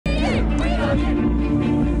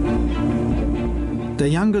The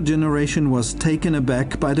younger generation was taken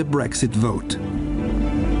aback by the Brexit vote.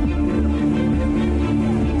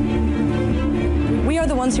 We are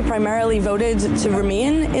the ones who primarily voted to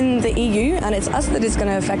remain in the EU, and it's us that it's going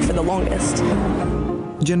to affect for the longest.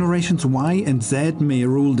 Generations Y and Z may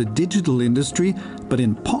rule the digital industry, but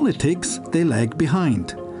in politics they lag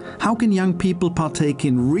behind. How can young people partake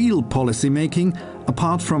in real policy making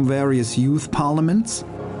apart from various youth parliaments?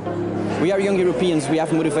 We are young Europeans, we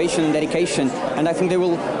have motivation and dedication, and I think they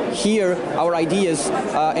will hear our ideas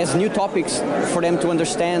as new topics for them to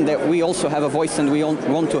understand that we also have a voice and we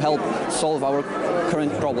want to help solve our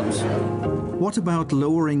current problems. What about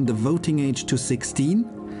lowering the voting age to 16?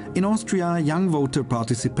 In Austria, young voter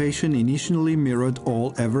participation initially mirrored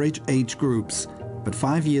all average age groups, but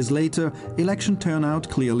 5 years later, election turnout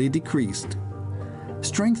clearly decreased.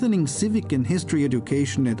 Strengthening civic and history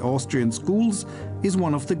education at Austrian schools is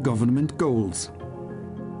one of the government goals.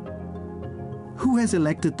 Who has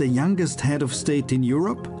elected the youngest head of state in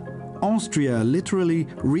Europe? Austria literally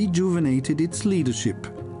rejuvenated its leadership.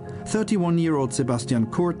 31-year-old Sebastian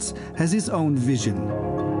Kurz has his own vision.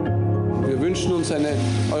 Wir wünschen uns eine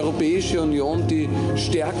Europäische Union, die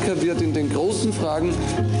stärker wird in den großen Fragen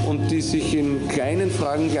und die sich in kleinen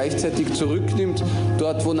Fragen gleichzeitig zurücknimmt,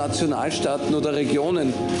 dort wo Nationalstaaten oder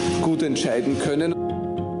Regionen gut entscheiden können.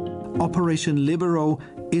 Operation Libero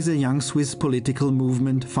is a young Swiss political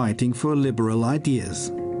movement fighting for liberal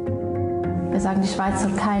ideas. Wir sagen, die Schweiz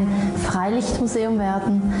soll kein Freilichtmuseum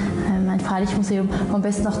werden. Ein Freilichtmuseum, wo am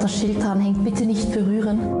besten noch das Schild dran hängt, bitte nicht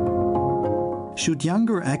berühren. Should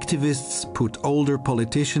younger activists put older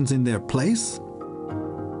politicians in their place?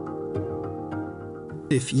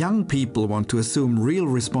 If young people want to assume real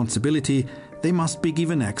responsibility, they must be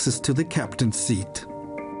given access to the captain's seat.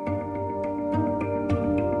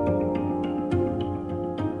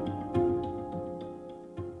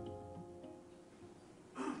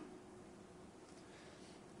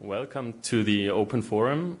 Welcome to the Open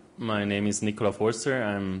Forum. My name is Nicola Forster.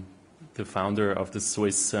 I'm the founder of the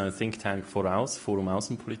Swiss think tank Forum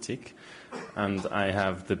Außenpolitik, and I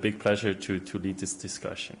have the big pleasure to lead this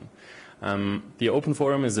discussion. The Open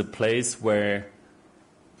Forum is a place where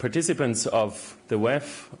participants of the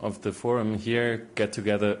WEF, of the forum here, get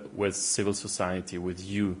together with civil society, with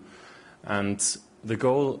you. And the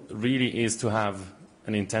goal really is to have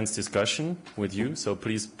an intense discussion with you, so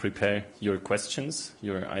please prepare your questions,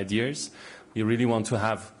 your ideas. We really want to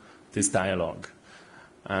have this dialogue.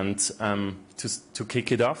 And to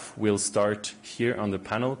kick it off, we'll start here on the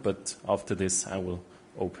panel, but after this I will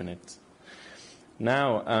open it.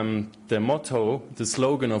 Now, the motto, the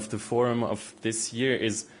slogan of the forum of this year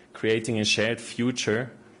is creating a shared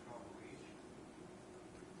future.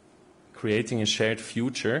 Creating a shared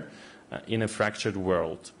future in a fractured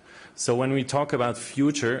world. So when we talk about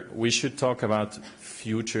future, we should talk about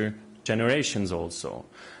future generations also.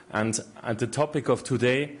 And the topic of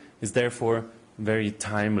today is therefore very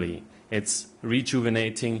timely. It's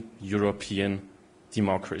rejuvenating European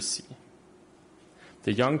democracy.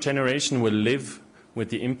 The young generation will live with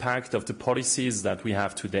the impact of the policies that we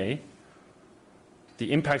have today.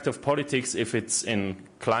 The impact of politics, if it's in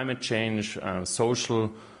climate change, social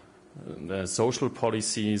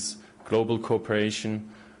policies, global cooperation,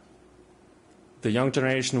 the young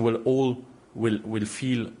generation will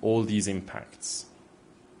feel all these impacts.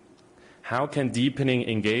 How can deepening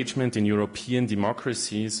engagement in European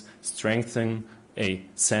democracies strengthen a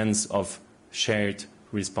sense of shared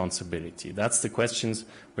responsibility? That's the questions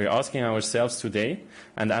we're asking ourselves today.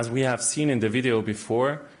 And as we have seen in the video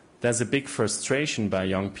before, there's a big frustration by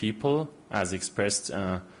young people, as expressed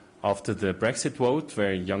after the Brexit vote,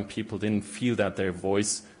 where young people didn't feel that their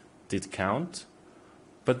voice did count.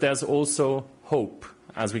 But there's also hope,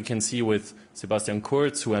 as we can see with Sebastian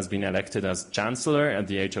Kurz, who has been elected as Chancellor at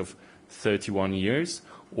the age of 31 years,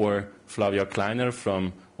 or Flavia Kleiner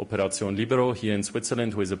from Operation Libero here in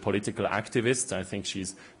Switzerland, who is a political activist. I think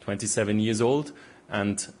she's 27 years old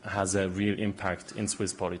and has a real impact in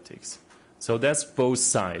Swiss politics. So that's both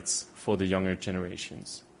sides for the younger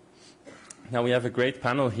generations. Now we have a great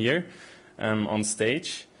panel here on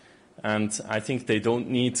stage, and I think they don't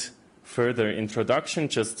need further introduction,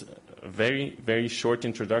 just a very, very short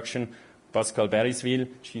introduction. Pascale Baeriswyl,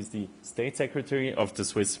 she's the State Secretary of the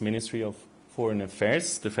Swiss Ministry of Foreign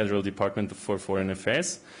Affairs, the Federal Department for Foreign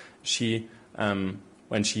Affairs. She, after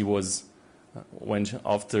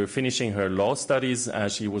finishing her law studies,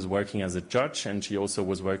 she was working as a judge, and she also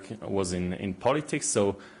was in politics.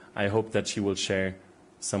 So I hope that she will share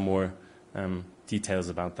some more details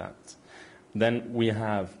about that. Then we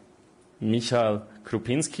have Michal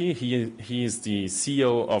Krupinski. He is the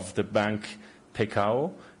CEO of the bank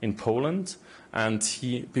Pekao in Poland. And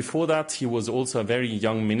before that, he was also a very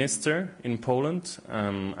young minister in Poland.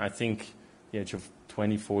 I think the age of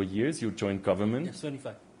 24 years, you joined government. Yes,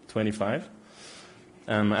 25. 25.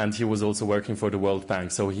 And he was also working for the World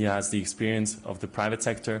Bank. So he has the experience of the private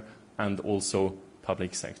sector and also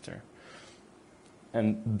public sector.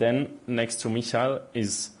 And then next to Michal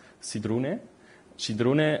is Zydrune.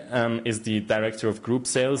 Zydrune is the director of group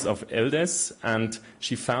sales of Eldes, and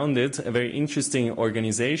she founded a very interesting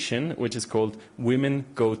organization which is called Women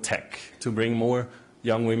Go Tech, to bring more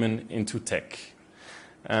young women into tech.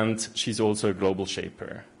 And she's also a global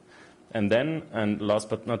shaper. And then, and last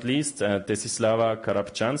but not least, Desislava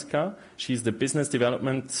Karapchanska. She's the business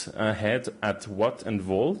development head at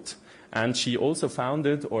WATT+VOLT. And she also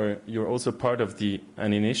founded, or you're also part of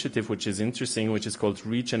an initiative which is interesting, which is called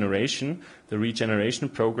Regeneration, the Regeneration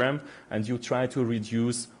program, and you try to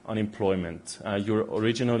reduce unemployment. You're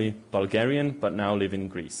originally Bulgarian, but now live in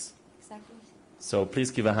Greece. Exactly. So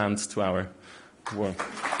please give a hand to our work.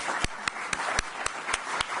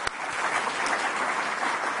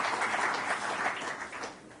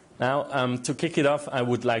 Now, to kick it off, I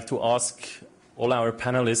would like to ask all our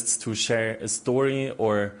panelists to share a story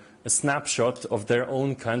or a snapshot of their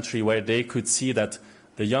own country where they could see that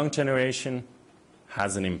the young generation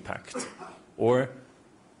has an impact. Or,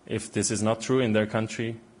 if this is not true in their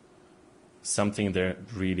country, something they're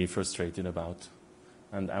really frustrated about.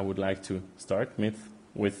 And I would like to start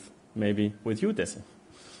with maybe with you, Desi.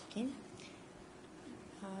 Okay.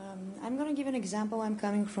 I'm going to give an example. I'm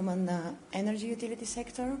coming from an energy utility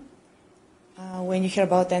sector. When you hear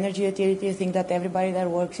about energy utility, you think that everybody that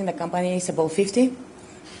works in the company is above 50.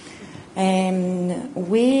 And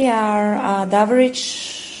we are, the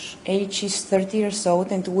average age is 30 years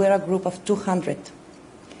old, and we're a group of 200.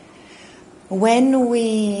 When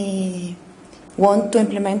we want to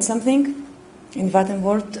implement something in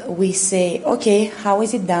WATT+VOLT, we say, okay, how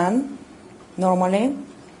is it done normally?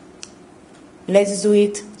 Let's do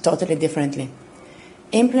it totally differently.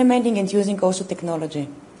 Implementing and using also technology.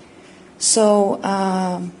 So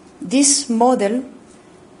this model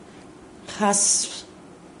has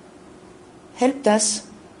helped us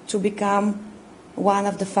to become one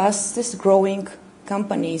of the fastest growing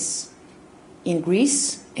companies in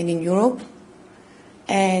Greece and in Europe.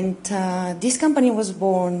 And this company was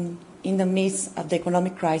born in the midst of the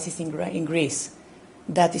economic crisis in Greece.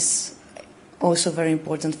 That is also a very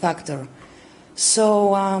important factor.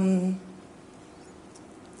 So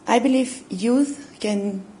I believe youth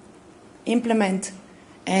can implement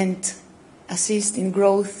and assist in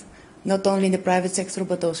growth not only in the private sector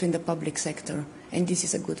but also in the public sector. And this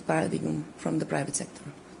is a good paradigm from the private sector.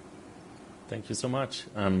 Thank you so much.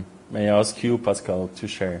 May I ask you, Pascale, to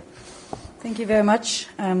share? Thank you very much.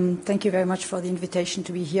 Thank you very much for the invitation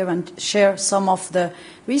to be here and share some of the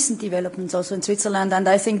recent developments also in Switzerland. And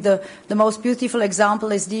I think the most beautiful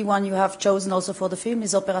example is the one you have chosen also for the film,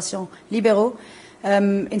 is Opération Libéraux.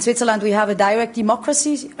 In Switzerland, we have a direct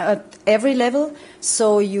democracy at every level,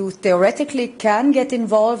 so you theoretically can get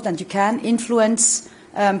involved and you can influence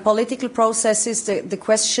political processes. The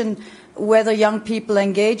question whether young people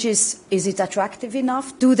engage is it attractive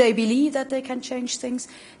enough? Do they believe that they can change things?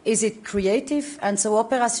 Is it creative? And so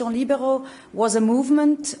Opération Libéraux was a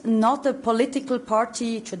movement, not a political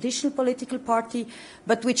party, traditional political party,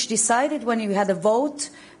 but which decided when you had a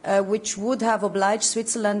vote which would have obliged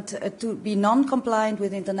Switzerland to be non-compliant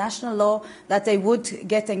with international law, that they would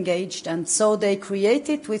get engaged. And so they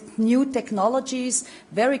created with new technologies,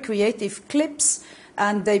 very creative clips,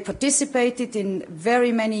 and they participated in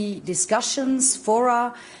very many discussions,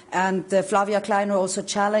 fora, and Flavia Kleiner also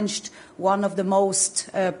challenged one of the most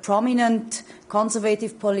prominent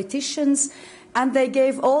conservative politicians. And they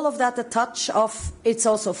gave all of that a touch of, it's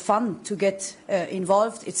also fun to get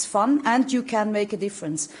involved, it's fun, and you can make a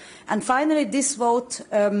difference. And finally, this vote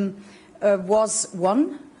was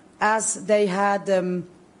won, as they had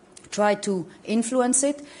tried to influence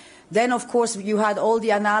it. Then, of course, you had all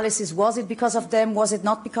the analysis, was it because of them, was it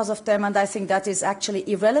not because of them? And I think that is actually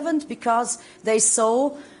irrelevant, because they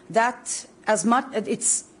saw that as much, they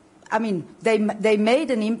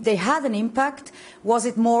had an impact. Was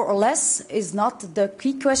it more or less is not the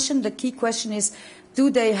key question. The key question is, do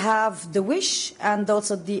they have the wish and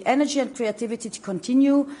also the energy and creativity to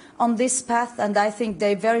continue on this path? And I think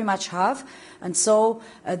they very much have. And so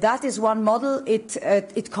that is one model.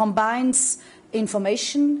 It combines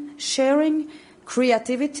information sharing,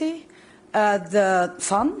 creativity, the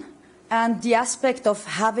fun, and the aspect of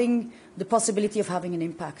having the possibility of having an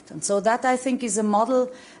impact. And so that, I think, is a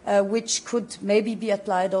model which could maybe be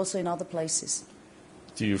applied also in other places.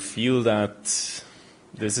 Do you feel that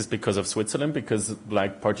this is because of Switzerland, because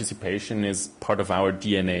like participation is part of our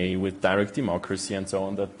DNA with direct democracy and so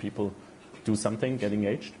on, that people do something, get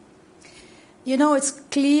engaged? You know, it's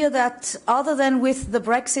clear that other than with the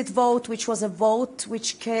Brexit vote, which was a vote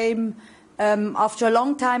which came after a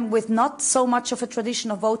long time with not so much of a tradition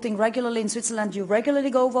of voting regularly in Switzerland, you regularly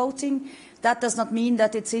go voting. That does not mean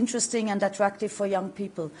that it's interesting and attractive for young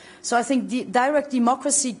people. So I think direct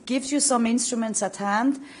democracy gives you some instruments at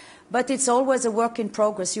hand, but it's always a work in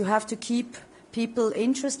progress. You have to keep people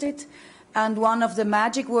interested. And one of the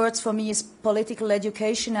magic words for me is political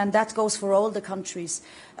education, and that goes for all the countries.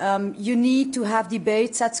 You need to have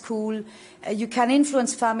debates at school. You can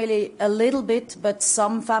influence family a little bit, but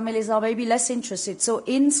some families are maybe less interested. So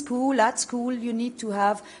in school, at school, you need to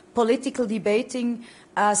have political debating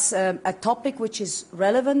as a topic which is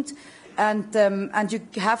relevant, and you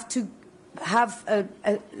have to have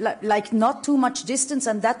like not too much distance,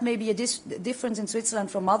 and that may be a difference in Switzerland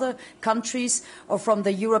from other countries or from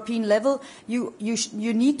the European level. You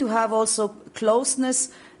need to have also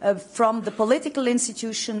closeness from the political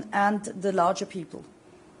institution and the larger people.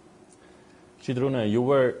 Zydrune, you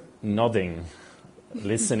were nodding,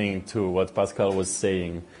 listening to what Pascale was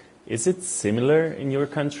saying. Is it similar in your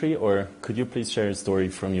country, or could you please share a story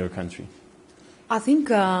from your country? I think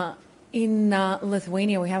in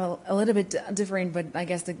Lithuania, we have a little bit different, but I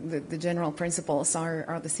guess the general principles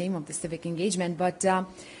are the same of the civic engagement. But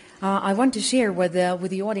I want to share with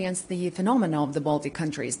the audience the phenomena of the Baltic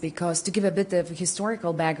countries, because to give a bit of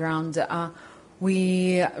historical background,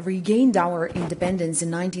 we regained our independence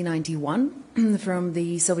in 1991 from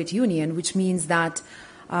the Soviet Union, which means that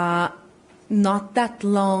not that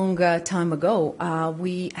long time ago,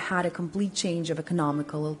 we had a complete change of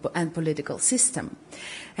economical and political system.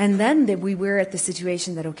 And then we were at the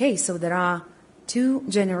situation that, okay, so there are two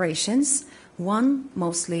generations, one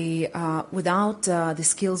mostly without the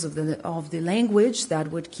skills of the language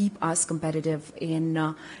that would keep us competitive in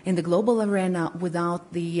the global arena,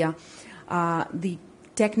 without the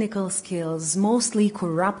technical skills, mostly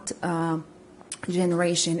corrupt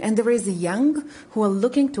generation. And there is the young who are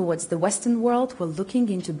looking towards the Western world, who are looking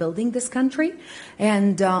into building this country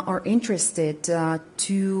and are interested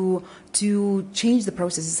to change the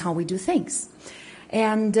processes, how we do things.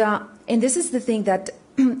 And this is the thing that,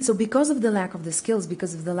 so because of the lack of the skills,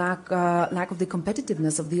 because of the lack of the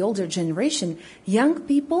competitiveness of the older generation, young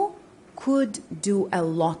people could do a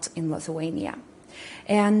lot in Lithuania.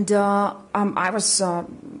 And I was,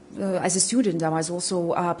 as a student, I was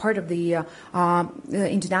also part of the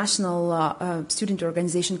international student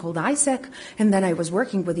organization called ISEC, and then I was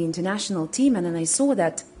working with the international team, and then I saw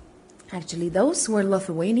that actually those who are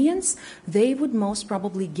Lithuanians, they would most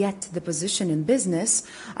probably get the position in business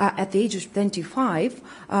at the age of 25,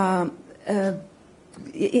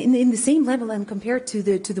 in the same level, and compared to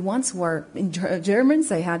the ones who are Germans.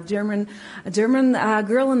 I had a German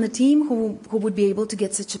girl on the team who would be able to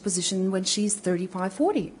get such a position when she's 35,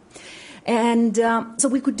 40. And so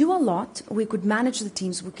we could do a lot. We could manage the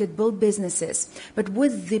teams. We could build businesses. But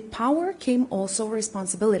with the power came also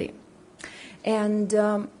responsibility.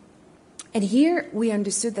 And here we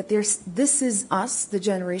understood that this is us, the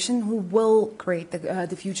generation, who will create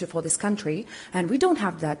the future for this country. And we don't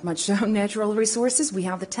have that much natural resources. We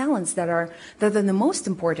have the talents that are the most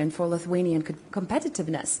important for Lithuanian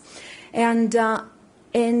competitiveness. And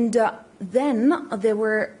then there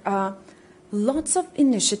were lots of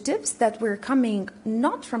initiatives that were coming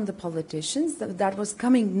not from the politicians, that was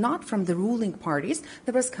coming not from the ruling parties,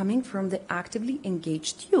 that was coming from the actively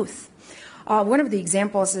engaged youth. One of the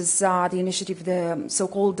examples is the initiative, the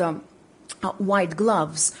so-called white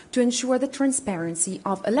gloves, to ensure the transparency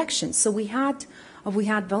of elections. So we had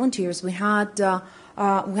volunteers, we had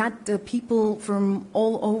people from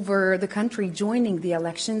all over the country joining the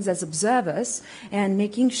elections as observers and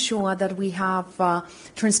making sure that we have a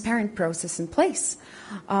transparent process in place.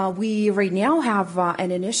 We right now have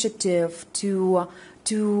an initiative to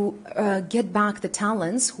get back the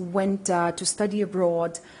talents who went to study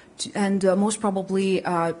abroad, and most probably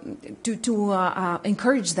to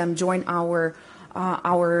encourage them join our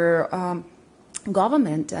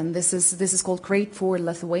government. And this is called Create for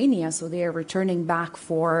Lithuania. So they are returning back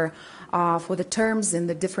for the terms in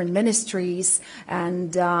the different ministries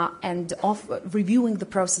and reviewing the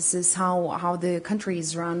processes, how the country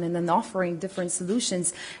is run, and then offering different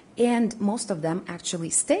solutions. And most of them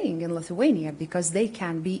actually staying in Lithuania because they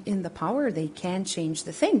can be in the power, they can change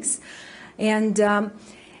the things. And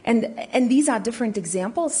these are different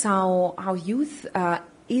examples how youth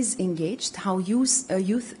is engaged, how youth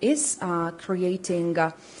is creating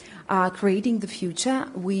the future.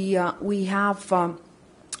 We have.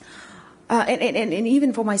 And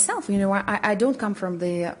even for myself, I don't come from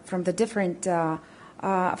the different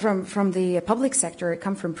from the public sector. I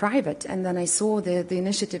come from private, and then I saw the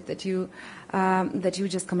initiative that you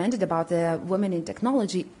just commented about, the women in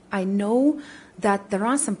technology. I know that there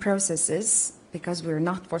are some processes, because we're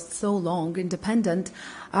not for so long independent,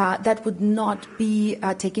 that would not be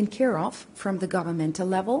taken care of from the governmental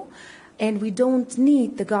level. And we don't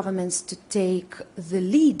need the governments to take the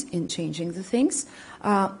lead in changing the things.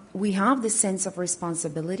 We have the sense of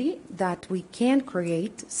responsibility that we can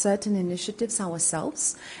create certain initiatives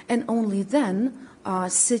ourselves, and only then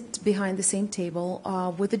sit behind the same table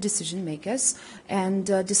with the decision makers and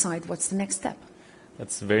decide what's the next step.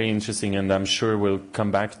 That's very interesting, and I'm sure we'll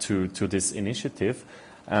come back to this initiative.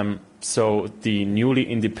 So the newly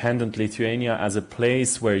independent Lithuania as a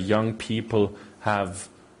place where young people have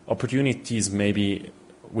opportunities maybe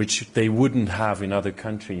which they wouldn't have in other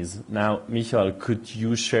countries. Now, Michal, could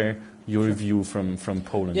you share your view from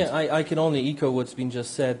Poland? Yeah, I can only echo what's been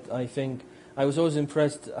just said. I think I was always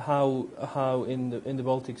impressed how in the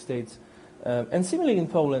Baltic states and similarly in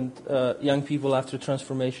Poland, young people after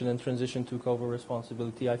transformation and transition took over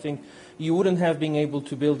responsibility. I think you wouldn't have been able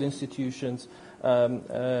to build institutions,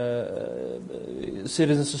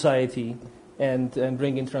 citizen society, and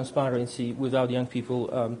bring in transparency without young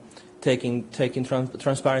people taking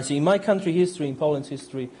transparency. In my country history, in Poland's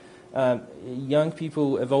history, young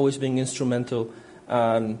people have always been instrumental.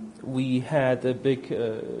 We had a big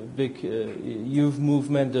youth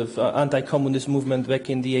movement of anti-communist movement back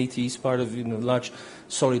in the 80s, part of large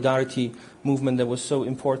solidarity movement that was so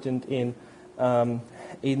important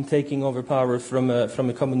in taking over power from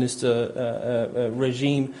a communist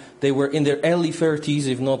regime. They were in their early 30s,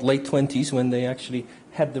 if not late 20s, when they actually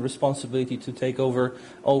had the responsibility to take over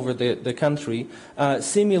the country.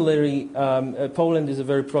 Similarly, Poland is a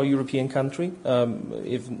very pro-European country,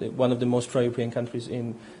 if one of the most pro-European countries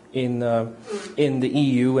in the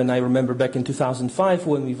EU. And I remember back in 2005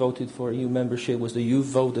 when we voted for EU membership, was the youth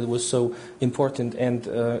vote that was so important and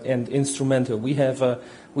instrumental. We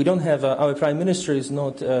don't have our Prime Minister is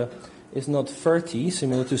not 30,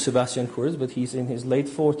 similar to Sebastian Kurz, but he's in his late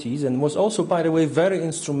 40s, and was also, by the way, very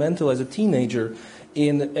instrumental as a teenager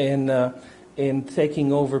in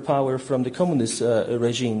taking over power from the communist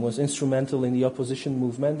regime. Was instrumental in the opposition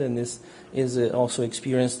movement, and is also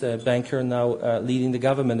experienced banker, now leading the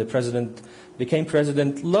government. The president became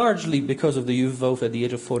president largely because of the youth vote at the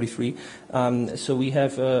age of 43. So we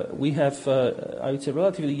have I would say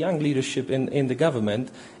relatively young leadership in the government.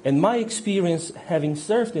 And my experience, having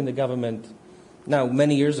served in the government now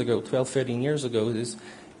many years ago, 12, 13 years ago,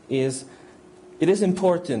 is it is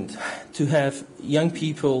important to have young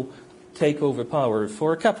people take over power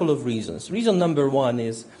for a couple of reasons. Reason number one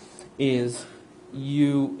is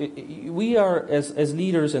we are as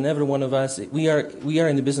leaders, and every one of us, we are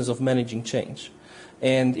in the business of managing change.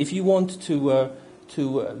 And if you want to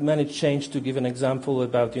manage change, to give an example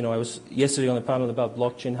about, I was yesterday on a panel about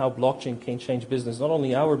blockchain, how blockchain can change business, not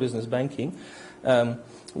only our business, banking.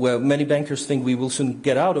 Well, many bankers think we will soon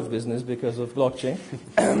get out of business because of blockchain,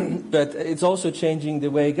 but it's also changing the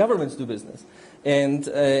way governments do business. And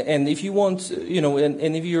if you want,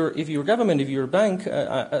 and if you're government, if you're a bank,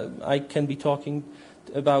 I can be talking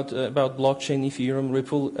about blockchain, Ethereum,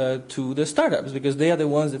 Ripple to the startups, because they are the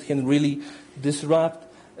ones that can really disrupt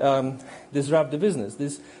the business.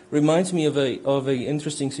 This reminds me of a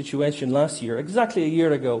interesting situation last year, exactly a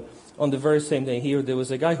year ago. On the very same day here, there was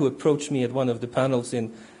a guy who approached me at one of the panels in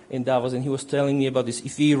Davos, and he was telling me about this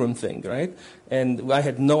Ethereum thing, right? And I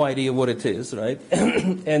had no idea what it is, right?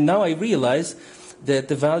 And now I realize that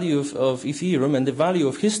the value of Ethereum and the value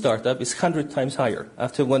of his startup is 100 times higher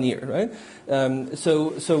after 1 year, right?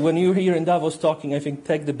 So when you're here in Davos talking, I think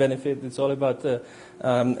take the benefit. It's all about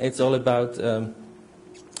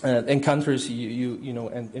encounters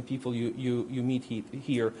and people you meet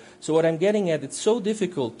here. So what I'm getting at, it's so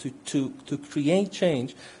difficult to create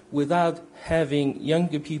change without having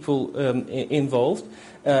younger people involved.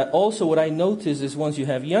 Also, what I notice is once you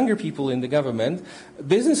have younger people in the government,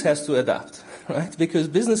 business has to adapt, right? Because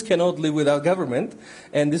business cannot live without government,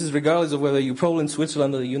 and this is regardless of whether you're Poland,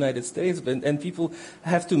 Switzerland, or the United States. And people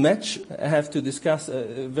have to match, have to discuss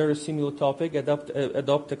a very similar topic,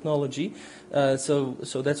 adopt technology. So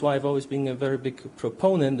that's why I've always been a very big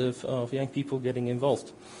proponent of young people getting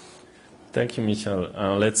involved. Thank you, Michal.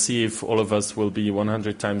 Let's see if all of us will be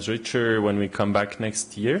 100 times richer when we come back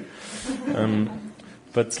next year.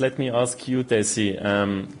 But let me ask you, Desi,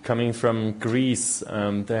 coming from Greece,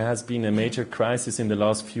 there has been a major crisis in the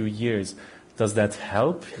last few years. Does that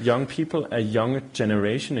help young people, a young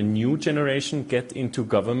generation, a new generation, get into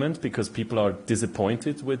government because people are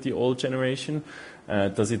disappointed with the old generation?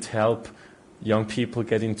 Does it help young people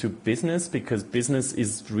get into business because business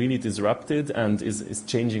is really disrupted and is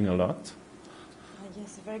changing a lot?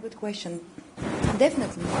 Yes, a very good question.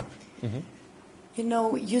 Definitely. Mm-hmm. You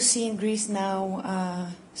know, you see in Greece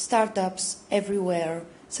now startups everywhere,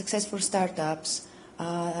 successful startups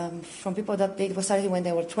from people that they were started when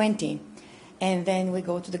they were 20. And then we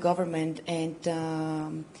go to the government and,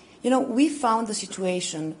 you know, we found the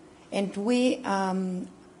situation and we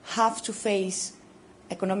have to face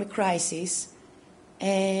economic crisis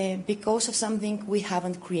because of something we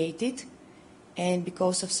haven't created and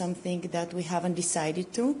because of something that we haven't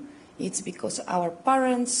decided to. It's because our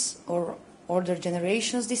parents or older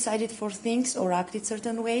generations decided for things or acted a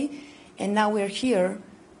certain way, and now we're here,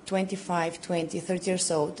 25, 20, 30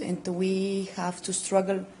 years old, and we have to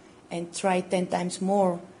struggle and try 10 times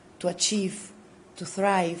more to achieve, to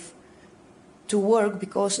thrive, to work,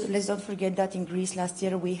 because let's not forget that in Greece last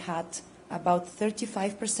year we had about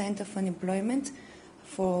 35% of unemployment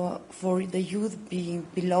for the youth being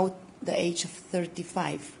below the age of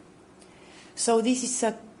 35. So this is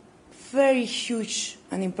a very huge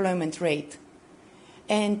unemployment rate.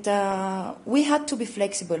 And we had to be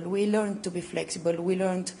flexible. We learned to be flexible. We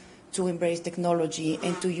learned to embrace technology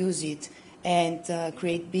and to use it and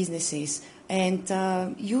create businesses. And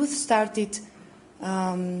youth started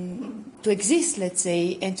to exist, let's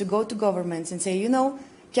say, and to go to governments and say, you know,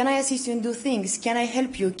 can I assist you and do things? Can I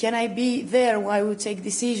help you? Can I be there while we take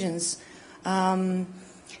decisions? And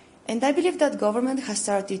I believe that government has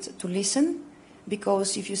started to listen,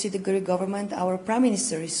 because if you see the Greek government, our prime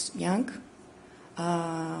minister is young,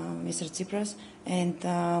 Mr. Tsipras, and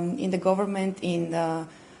in the government, in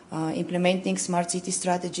implementing smart city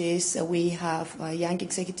strategies, we have young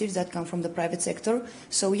executives that come from the private sector.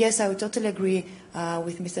 So yes, I would totally agree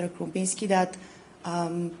with Mr. Krupinski that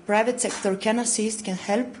private sector can assist, can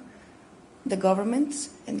help the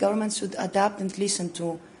governments, and governments should adapt and listen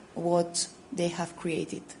to what they have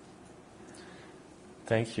created.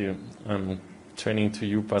 Thank you. Turning to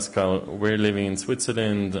you, Pascale, we're living in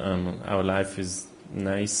Switzerland. Our life is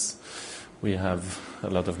nice. We have a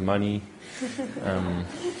lot of money.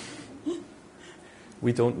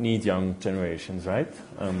 We don't need young generations, right?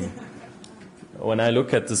 When I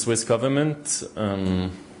look at the Swiss government,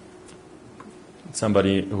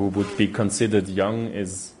 somebody who would be considered young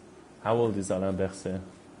is, how old is Alain Berset?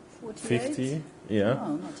 50? Yeah.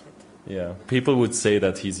 No, not yet. Yeah. People would say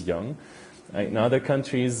that he's young. In other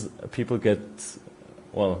countries, people get,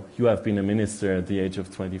 well, you have been a minister at the age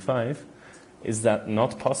of 25. Is that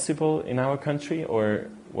not possible in our country, or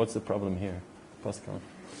what's the problem here, Pascale?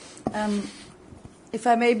 If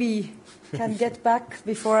I maybe can get back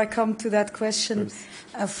before I come to that question,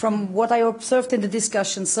 from what I observed in the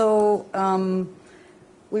discussion. So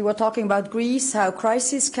we were talking about Greece, how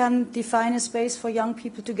crisis can define a space for young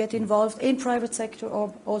people to get involved in private sector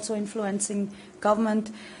or also influencing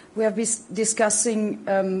government. We have been discussing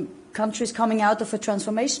countries coming out of a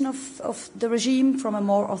transformation of the regime from a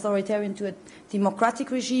more authoritarian to a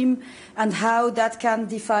democratic regime, and how that can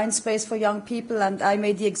define space for young people. And I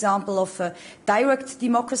made the example of direct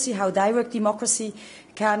democracy, how direct democracy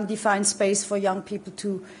can define space for young people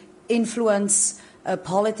to influence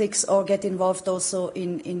politics or get involved also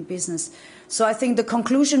in business. So I think the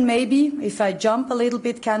conclusion, maybe, if I jump a little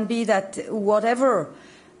bit, can be that whatever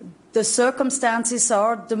the circumstances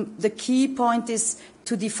are, the key point is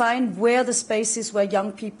to define where the spaces where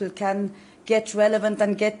young people can get relevant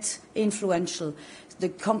and get influential. The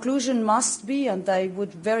conclusion must be, and I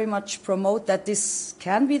would very much promote that this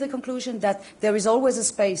can be the conclusion, that there is always a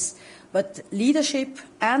space, but leadership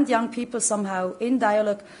and young people somehow in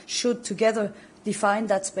dialogue should together define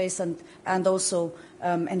that space and also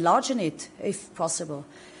enlarge it if possible.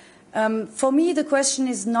 For me, the question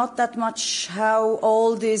is not that much how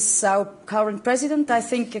old is our current president. I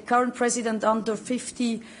think a current president under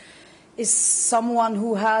 50 is someone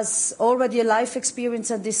who has already a life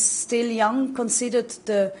experience and is still young, considered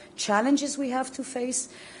the challenges we have to face.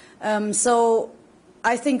 So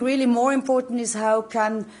I think really more important is how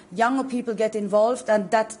can younger people get involved, and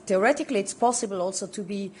that theoretically it's possible also to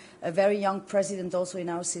be a very young president also in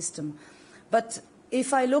our system. But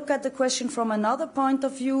if I look at the question from another point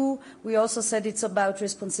of view, we also said it's about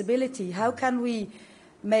responsibility. How can we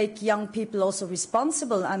make young people also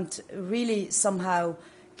responsible and really somehow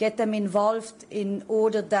get them involved in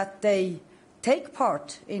order that they take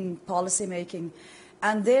part in policy making?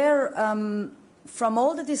 And there, from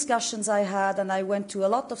all the discussions I had, and I went to a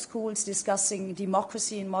lot of schools discussing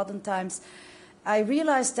democracy in modern times, I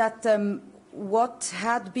realized that what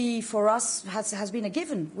had been for us has been a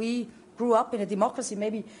given. We grew up in a democracy.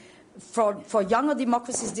 Maybe for younger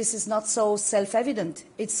democracies this is not so self-evident.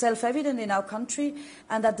 It's self-evident in our country,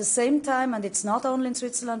 and at the same time, and it's not only in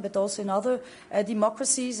Switzerland but also in other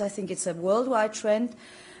democracies, I think it's a worldwide trend,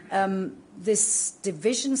 this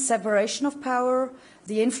division, separation of power,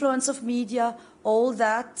 the influence of media, all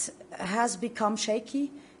that has become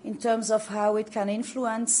shaky in terms of how it can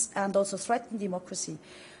influence and also threaten democracy.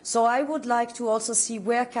 So I would like to also see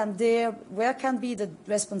where can be the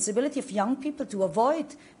responsibility of young people to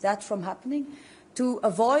avoid that from happening, to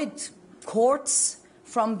avoid courts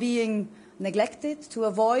from being neglected, to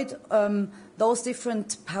avoid those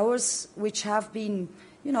different powers which have been,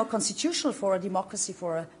 constitutional for a democracy,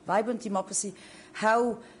 for a vibrant democracy.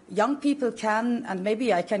 How young people can, and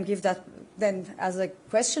maybe I can give that then as a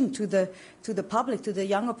question to the public, to the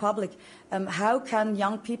younger public, how can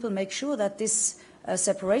young people make sure that this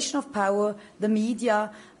separation of power, the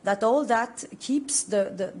media, that all that keeps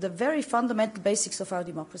the very fundamental basics of our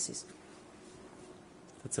democracies?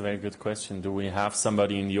 That's a very good question. Do we have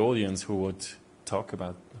somebody in the audience who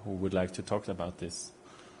would like to talk about this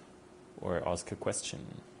or ask a question?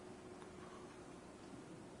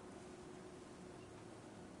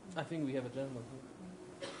 I think we have a gentleman.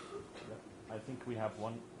 I think we have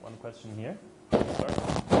one question here.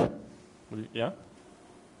 Sorry. Yeah?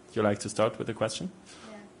 Would you like to start with a question?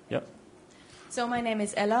 Yeah. So my name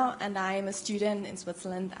is Ella, and I am a student in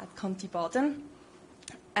Switzerland at Conti Baden.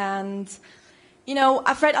 And,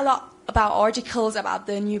 I've read a lot about articles about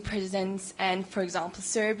the new presidents, and, for example,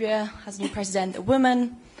 Serbia has a new president, a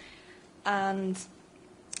woman. And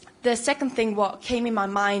the second thing what came in my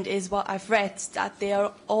mind is what I've read, that they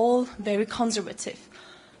are all very conservative.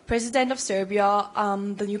 President of Serbia,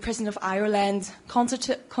 the new president of Ireland,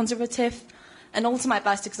 conservative, and also my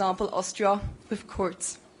best example, Austria, with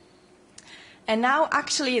courts. And now,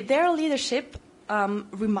 actually, their leadership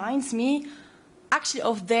reminds me, actually,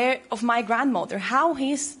 of my grandmother. How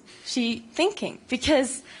is she thinking?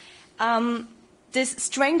 Because this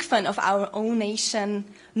strengthening of our own nation,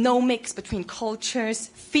 no mix between cultures,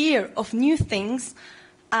 fear of new things,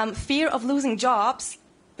 fear of losing jobs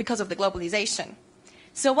because of the globalization.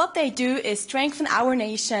 So what they do is strengthen our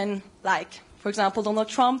nation, like, for example, Donald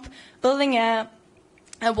Trump building a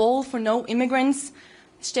wall for no immigrants,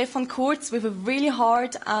 Stefan Kurz with a really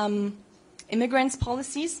hard immigrants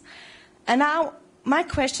policies. And now my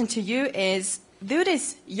question to you is, do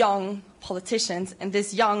these young politicians, and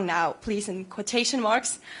this young now, please in quotation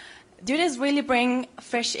marks, do this really bring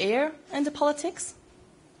fresh air into politics?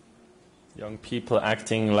 Young people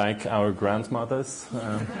acting like our grandmothers.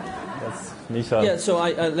 That's Michal. Yeah. So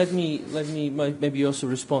let me maybe also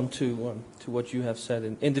respond to what you have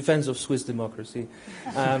said in defense of Swiss democracy.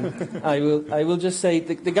 I will just say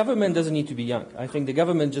the government doesn't need to be young. I think the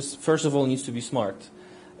government just first of all needs to be smart,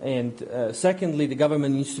 and secondly, the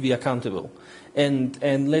government needs to be accountable. And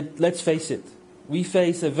let's face it, we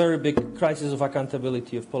face a very big crisis of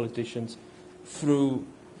accountability of politicians,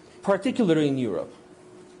 particularly in Europe.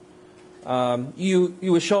 You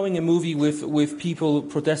were showing a movie with people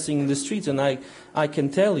protesting in the streets, and I can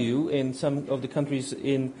tell you in some of the countries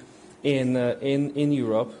in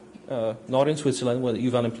Europe, not in Switzerland where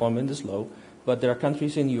youth unemployment is low, but there are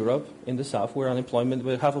countries in Europe in the south where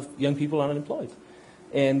half of young people are unemployed.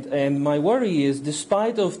 And my worry is,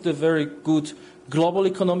 despite of the very good global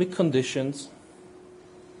economic conditions,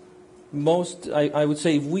 I would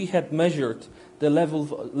say if we had measured the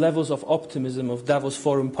levels of optimism of Davos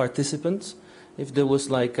Forum participants, if there was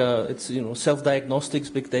self-diagnostics,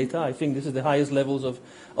 big data, I think this is the highest levels of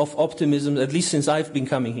optimism, at least since I've been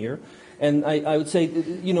coming here. And I would say,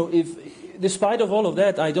 if despite of all of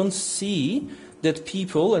that, I don't see that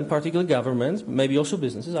people, and particularly governments, maybe also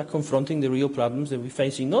businesses, are confronting the real problems that we're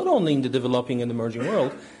facing, not only in the developing and emerging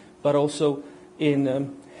world, but also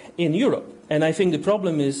in Europe. And I think the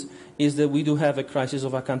problem is that we do have a crisis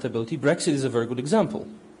of accountability. Brexit is a very good example,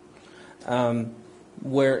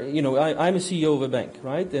 where I'm a CEO of a bank,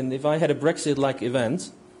 right? And if I had a Brexit-like event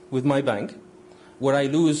with my bank, where I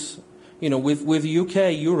lose, with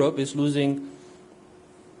UK, Europe is losing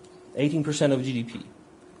 18% of GDP,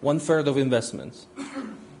 1/3 of investments,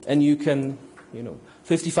 and you can,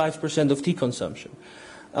 55% of tea consumption.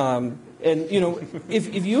 And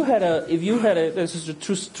if you had a this is a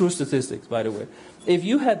true statistics, by the way. If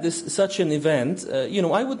you had such an event,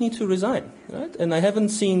 I would need to resign, right? And I haven't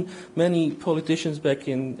seen many politicians back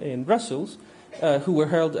in Brussels who were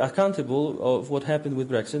held accountable of what happened with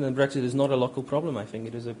Brexit. And Brexit is not a local problem. I think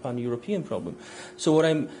it is a pan-European problem. So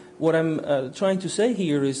what I'm trying to say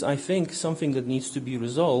here is, I think something that needs to be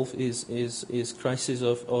resolved is crisis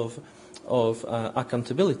of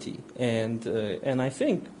accountability. And I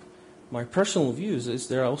think my personal views is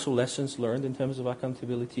there are also lessons learned in terms of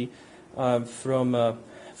accountability from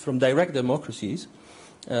direct democracies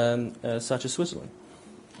such as Switzerland.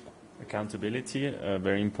 Accountability, a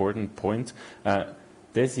very important point.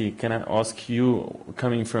 Desi, can I ask you,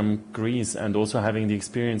 coming from Greece and also having the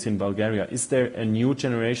experience in Bulgaria, is there a new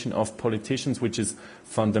generation of politicians which is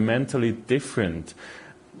fundamentally different?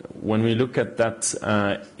 When we look at that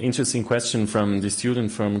interesting question from the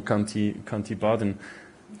student from Kanti Baden,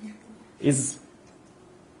 is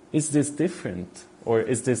this different? Or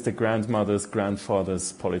is this the grandmother's,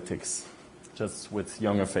 grandfather's politics, just with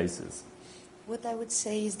younger faces? What I would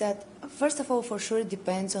say is that, first of all, for sure, it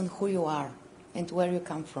depends on who you are and where you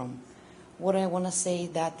come from. What I want to say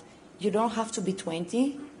is that you don't have to be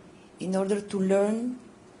 20 in order to learn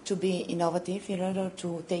to be innovative, in order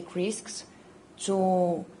to take risks,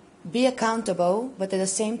 to be accountable, but at the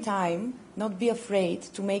same time, not be afraid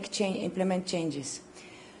to make implement changes.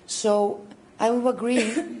 So I will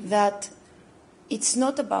agree that it's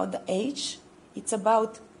not about the age, it's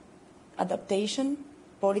about adaptation.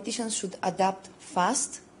 Politicians should adapt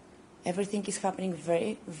fast. Everything is happening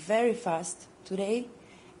very, very fast today.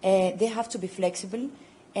 They have to be flexible.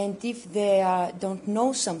 And if they don't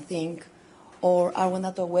know something or are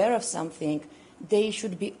not aware of something, they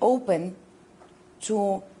should be open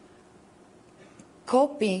to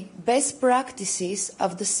copy best practices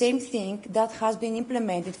of the same thing that has been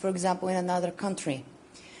implemented, for example, in another country.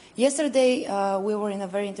 Yesterday, we were in a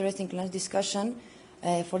very interesting lunch discussion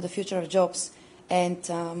for the future of jobs. And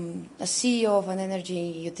a CEO of an energy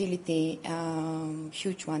utility,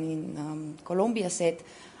 huge one in Colombia, said,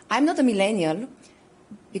 I'm not a millennial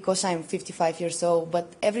because I'm 55 years old,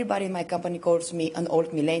 but everybody in my company calls me an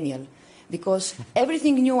old millennial because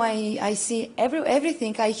everything new I see,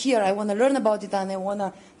 everything I hear, I want to learn about it and I want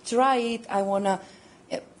to try it. I want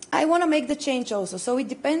to make the change also. So it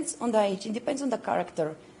depends on the age. It depends on the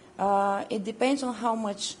character. It depends on how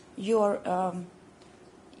much you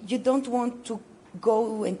don't want to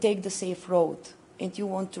go and take the safe road, and you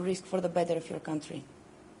want to risk for the better of your country.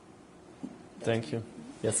 Thank you.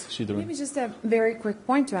 Yes, Zydrune. Maybe just a very quick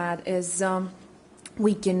point to add is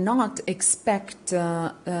we cannot expect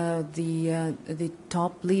the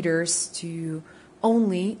top leaders to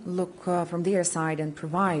only look from their side and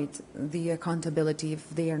provide the accountability if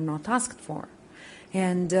they are not asked for.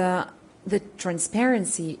 And the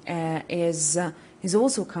transparency is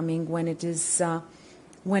also coming when it is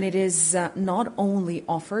not only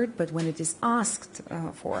offered, but when it is asked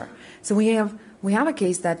for. So we have a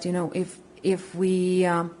case that, you know, if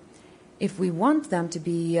we want them to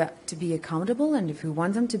be accountable and if we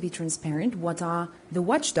want them to be transparent, what are the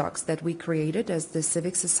watchdogs that we created as the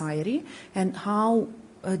civic society, and how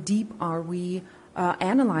deep are we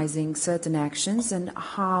analyzing certain actions, and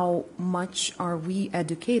how much are we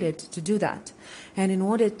educated to do that? And in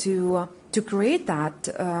order to create that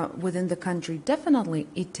within the country, definitely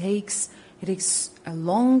it takes a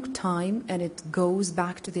long time, and it goes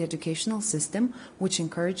back to the educational system, which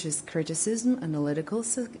encourages criticism, analytical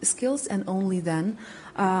skills, and only then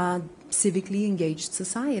civically engaged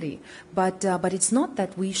society. But it's not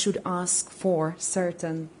that we should ask for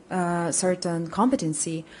certain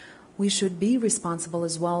competency. We should be responsible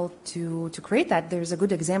as well to create that. There's a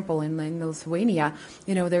good example in Lithuania.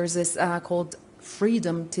 You know, there's this called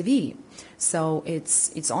Freedom TV. So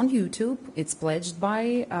it's on YouTube. It's pledged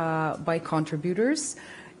by contributors,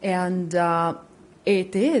 and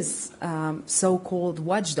it is so-called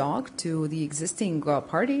watchdog to the existing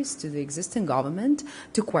parties, to the existing government,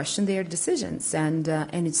 to question their decisions. And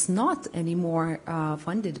it's not anymore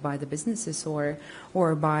funded by the businesses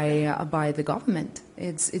or by the government.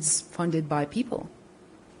 It's funded by people.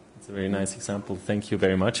 It's a very nice example. Thank you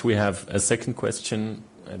very much. We have a second question.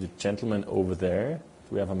 The gentleman over there.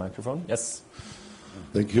 Do we have a microphone? Yes.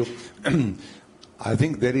 Thank you. I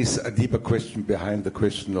think there is a deeper question behind the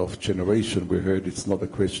question of generation. We heard it's not a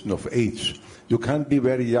question of age. You can't be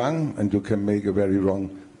very young and you can make a very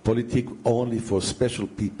wrong politic only for special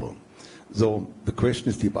people. So the question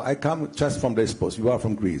is deeper. I come just from Lesbos. You are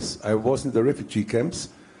from Greece. I was in the refugee camps,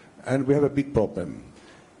 and we have a big problem.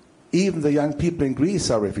 Even the young people in Greece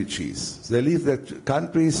are refugees. They leave their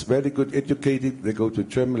countries, very good educated, they go to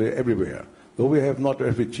Germany, everywhere. Though we have not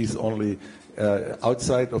refugees only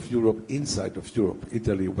outside of Europe, inside of Europe,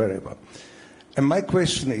 Italy, wherever. And my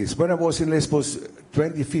question is, when I was in Lesbos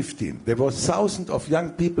 2015, there were thousands of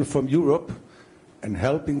young people from Europe and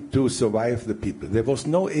helping to survive the people. There was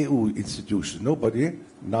no EU institution, nobody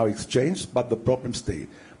now exchanged, but the problem stayed.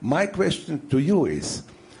 My question to you is,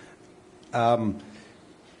 what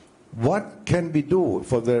can we do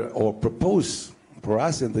or propose for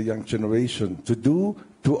us and the young generation to do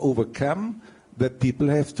to overcome that people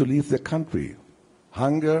have to leave their country?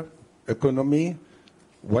 Hunger, economy,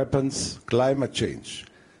 weapons, climate change.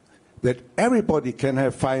 That everybody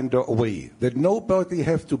can find a way, that nobody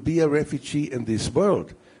have to be a refugee in this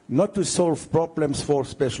world, not to solve problems for a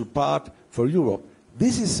special part for Europe.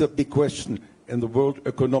 This is a big question in the World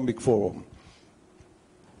Economic Forum.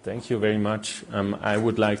 Thank you very much. I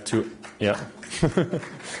would like to,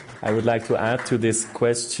 I would like to add to this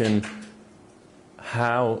question,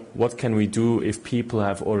 what can we do if people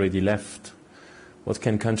have already left? What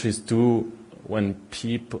can countries do when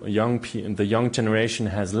the young generation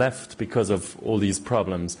has left because of all these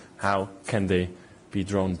problems? How can they be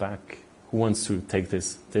drawn back? Who wants to take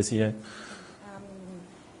this? Desislava?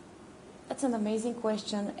 That's an amazing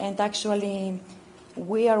question, and actually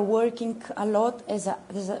we are working a lot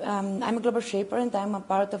I'm a global shaper and I'm a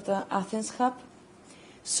part of the Athens Hub.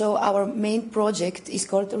 So our main project is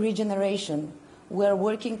called Regeneration. We are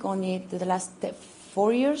working on it the last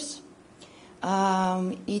 4 years.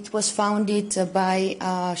 It was founded by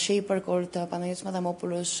a shaper called Panagiotis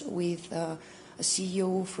Madamopoulos with a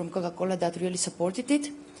CEO from Coca-Cola that really supported it.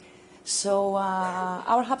 So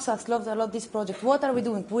our hubs have loved a lot this project. What are we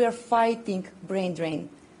doing? We are fighting brain drain.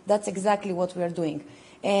 That's exactly what we are doing.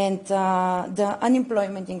 And the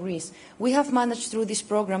unemployment in Greece. We have managed through this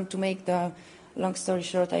program to make long story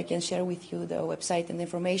short, I can share with you the website and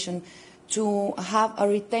information, to have a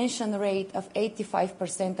retention rate of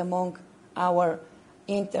 85% among our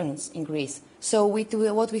interns in Greece. So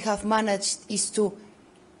what we have managed is to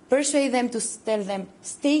persuade them, to tell them,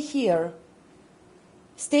 stay here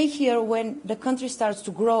when the country starts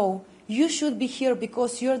to grow. You should be here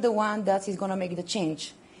because you're the one that is going to make the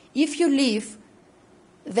change. If you leave,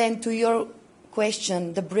 then to your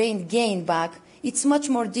question, the brain gain back, it's much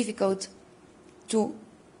more difficult to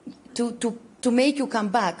make you come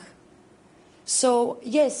back. So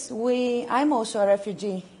yes, I'm also a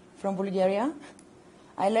refugee from Bulgaria.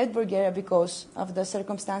 I left Bulgaria because of the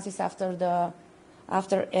circumstances after the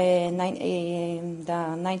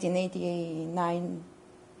 1989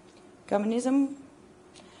 communism.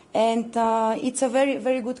 And it's a very,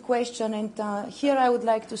 very good question. And here I would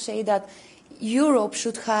like to say that Europe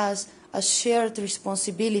should have a shared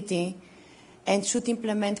responsibility and should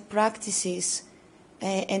implement practices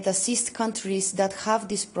and assist countries that have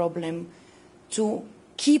this problem to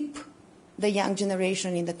keep the young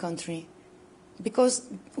generation in the country. Because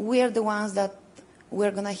we are the ones that we're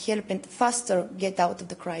going to help and faster get out of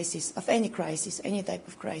the crisis, of any type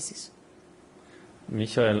of crisis.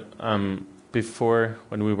 Michal, before,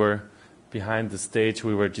 when we were behind the stage,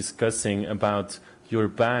 we were discussing about your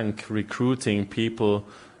bank recruiting people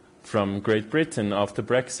from Great Britain after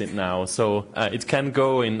Brexit now. So it can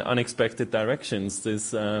go in unexpected directions,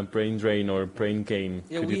 this brain drain or brain gain.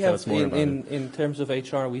 Yeah, Could you tell us more about it? In terms of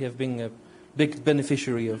HR, we have been a big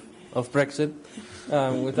beneficiary of Brexit.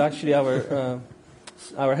 With actually our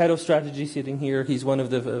head of strategy sitting here, he's one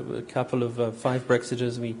of the couple of 5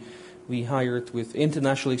 Brexiters we hired with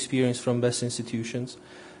international experience from best institutions.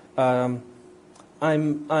 I'm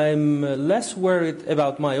less worried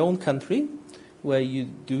about my own country, where you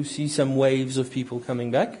do see some waves of people coming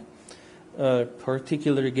back,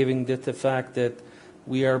 particularly given the fact that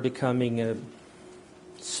we are becoming a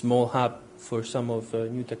small hub for some of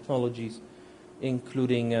new technologies,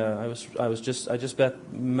 including I just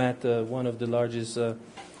met one of the largest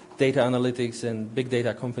data analytics and big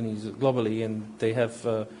data companies globally, and they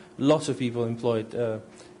have lots of people employed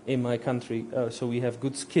in my country, so we have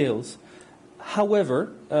good skills.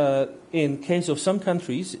 However, in case of some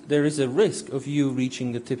countries, there is a risk of you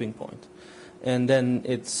reaching the tipping point, and then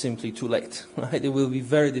it's simply too late. Right? It will be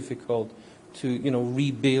very difficult to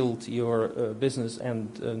rebuild your business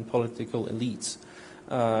and political elites.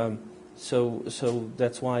 So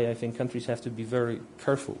that's why I think countries have to be very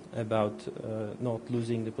careful about not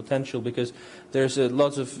losing the potential, because there's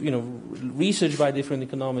lots of research by different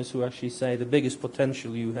economists who actually say the biggest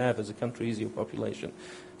potential you have as a country is your population.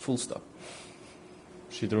 Full stop.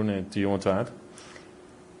 Zydrune, do you want to add?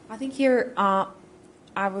 I think here I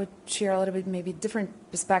would share a little bit maybe different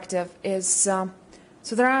perspective. So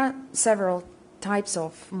there are several types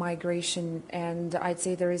of migration, and I'd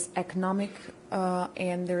say there is economic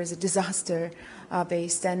and there is a disaster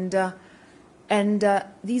based, and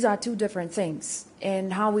these are two different things.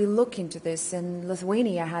 And how we look into this, in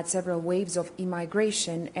Lithuania had several waves of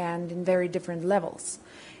immigration and in very different levels.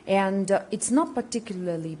 And it's not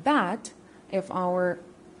particularly bad if our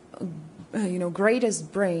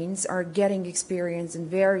greatest brains are getting experience in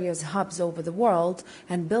various hubs over the world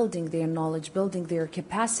and building their knowledge, building their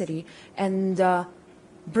capacity, and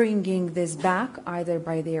bringing this back either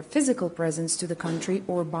by their physical presence to the country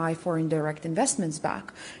or by foreign direct investments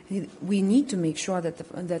back. We need to make sure that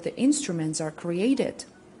the instruments are created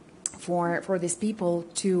for these people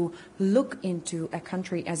to look into a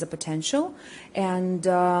country as a potential, and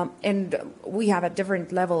we have at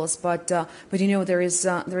different levels, but there is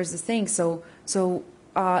this thing. So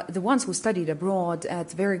the ones who studied abroad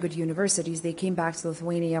at very good universities, they came back to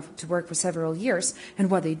Lithuania to work for several years, and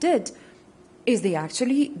what they did is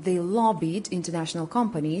they lobbied international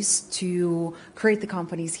companies to create the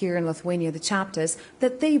companies here in Lithuania, the chapters,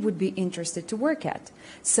 that they would be interested to work at.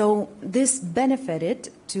 So this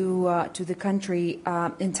benefited to the country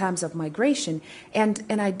in terms of migration. And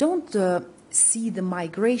I don't see the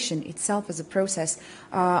migration itself as a process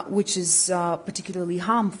which is particularly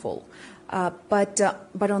harmful. But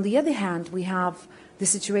on the other hand, we have the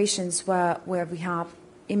situations where we have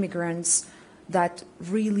immigrants that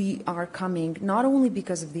really are coming not only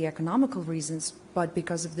because of the economical reasons, but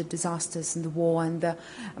because of the disasters and the war and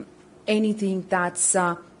anything that's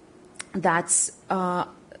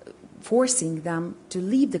forcing them to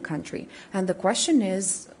leave the country. And the question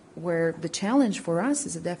is, where the challenge for us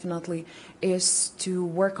is definitely is to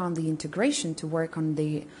work on the integration, to work on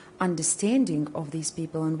the understanding of these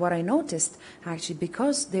people. And what I noticed, actually,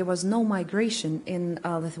 because there was no migration in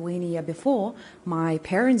Lithuania before, my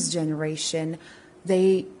parents' generation,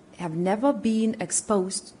 they have never been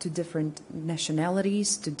exposed to different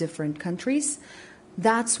nationalities, to different countries.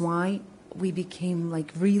 That's why we became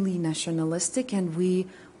like really nationalistic, and we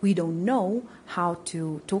don't know how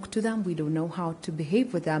to talk to them. We don't know how to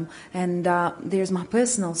behave with them. And there's my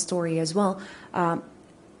personal story as well.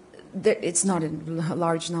 It's not a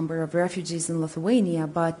large number of refugees in Lithuania,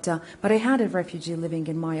 but I had a refugee living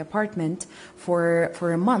in my apartment for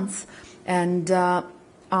a month, and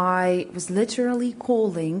I was literally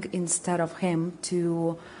calling instead of him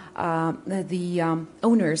to the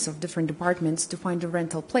owners of different apartments to find a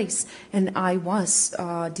rental place, and I was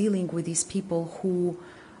dealing with these people who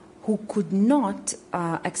could not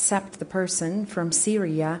accept the person from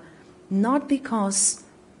Syria, not because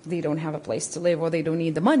they don't have a place to live or they don't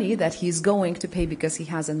need the money that he's going to pay because he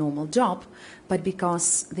has a normal job, but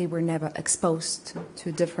because they were never exposed to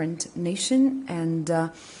a different nation, and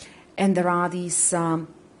there are these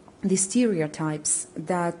stereotypes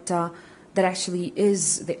that actually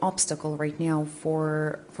is the obstacle right now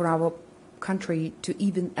for our country to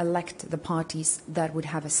even elect the parties that would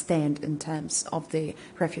have a stand in terms of the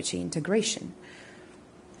refugee integration.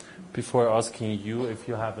 Before asking you if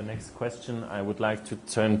you have a next question, I would like to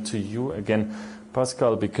turn to you again,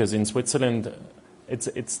 Pascale, because in Switzerland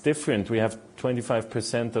it's different. We have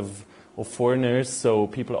 25% of foreigners, so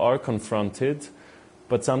people are confronted,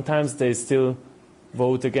 but sometimes they still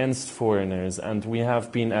vote against foreigners, and we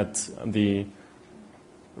have been at the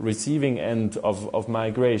receiving end of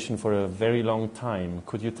migration for a very long time.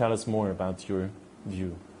 Could you tell us more about your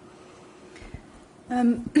view?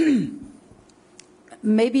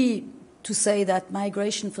 Maybe to say that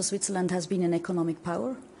migration for Switzerland has been an economic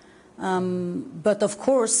power. But of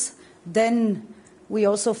course, then we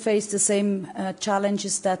also face the same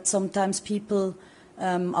challenges that sometimes people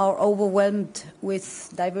are overwhelmed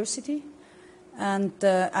with diversity. And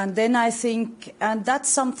then I think, and that's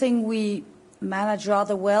something we manage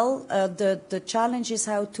rather well. The challenge is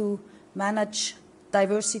how to manage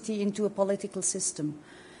diversity into a political system.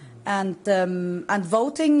 And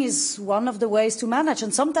voting is one of the ways to manage.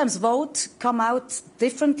 And sometimes votes come out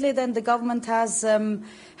differently than the government has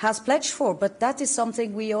pledged for. But that is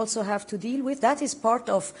something we also have to deal with. That is part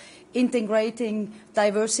of integrating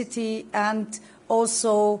diversity and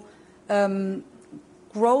also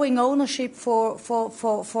growing ownership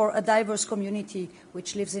for a diverse community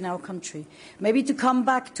which lives in our country. Maybe to come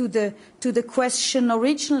back to the question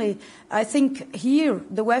originally, I think here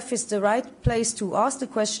the WEF is the right place to ask the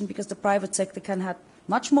question, because the private sector can have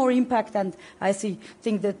much more impact, and I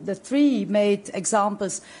think that the three made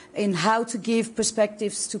examples in how to give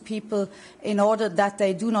perspectives to people in order that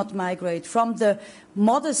they do not migrate. From the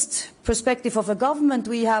modest perspective of a government,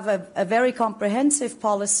 we have a very comprehensive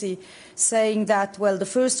policy saying that, well, the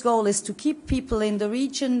first goal is to keep people in the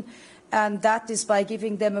region, and that is by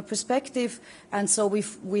giving them a perspective. And so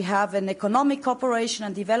we have an economic cooperation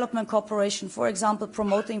and development cooperation, for example,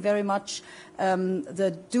 promoting very much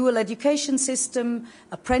the dual education system,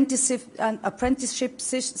 apprenticeship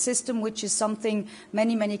system, which is something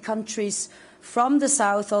many countries from the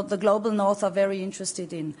south or the global north are very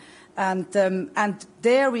interested in. And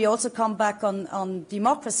there we also come back on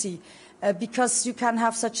democracy, because you can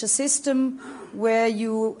have such a system where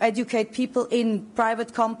you educate people in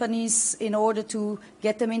private companies in order to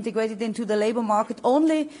get them integrated into the labor market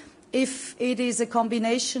only if it is a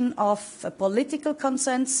combination of a political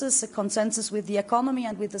consensus, a consensus with the economy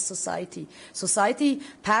and with the society.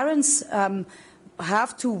 Parents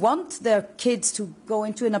have to want their kids to go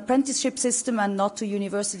into an apprenticeship system and not to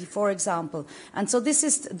university, for example. And so this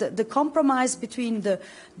is the compromise between the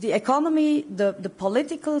economy, the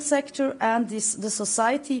political sector, and the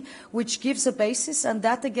society, which gives a basis, and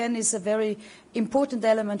that again is a very important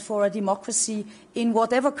element for a democracy in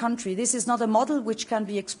whatever country. This is not a model which can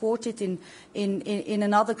be exported in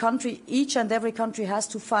another country. Each and every country has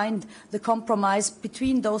to find the compromise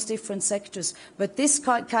between those different sectors. But this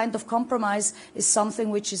kind of compromise is something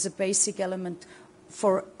which is a basic element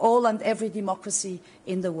for all and every democracy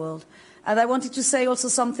in the world. And I wanted to say also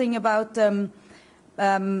something about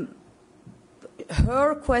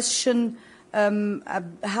her question,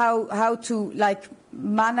 how to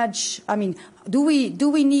manage. I mean, do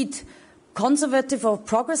we need conservative or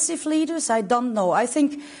progressive leaders? I don't know. I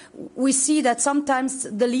think we see that sometimes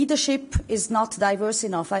the leadership is not diverse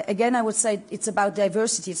enough. I would say it's about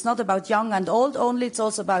diversity. It's not about young and old only. It's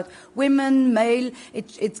also about women, male.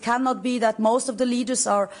 It cannot be that most of the leaders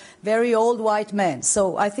are very old white men.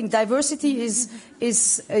 So I think diversity is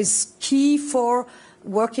key for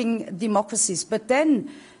working democracies. But then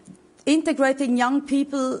integrating young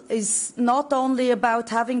people is not only about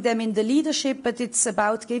having them in the leadership, but it's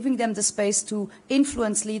about giving them the space to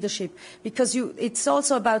influence leadership, because it's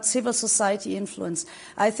also about civil society influence.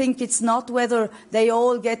 I think it's not whether they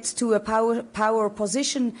all get to a power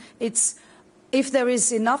position. It's if there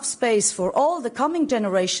is enough space for all the coming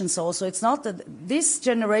generations also. It's not that this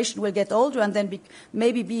generation will get older and then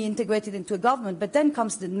maybe be integrated into a government, but then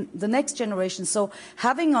comes the next generation. So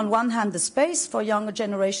having on one hand the space for younger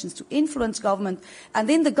generations to influence government, and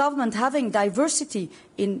in the government having diversity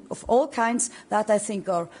of all kinds, that I think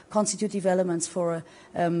are constitutive elements for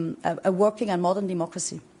a working and modern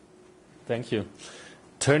democracy. Thank you.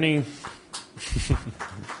 Turning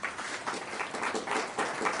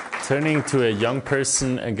to a young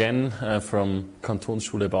person again from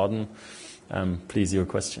Kantonsschule Baden. Please, your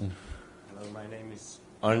question. Hello, my name is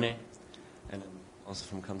Arne, and I'm also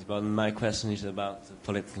from Kanton Baden. My question is about the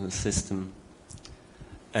political system.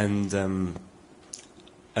 And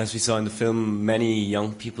as we saw in the film, many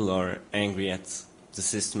young people are angry at the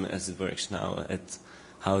system as it works now, at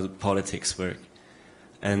how the politics work.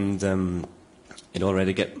 And it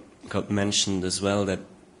already got mentioned as well that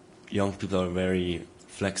young people are very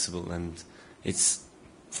flexible, and it's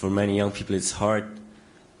for many young people it's hard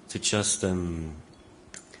to just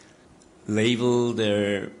label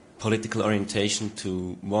their political orientation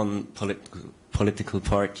to one political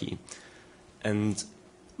party. And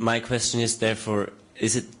my question is therefore,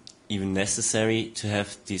 is it even necessary to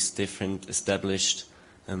have these different established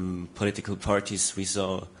political parties? We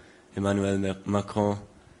saw Emmanuel Macron,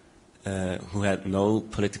 who had no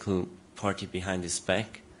political party behind his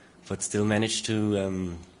back, but still managed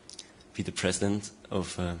to be the president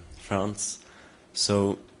of France.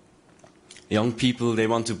 So young people, they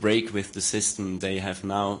want to break with the system they have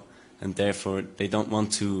now, and therefore they don't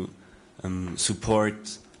want to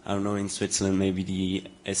support, I don't know, in Switzerland maybe the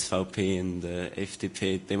SVP and the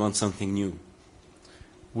FDP. They want something new.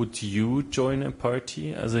 Would you join a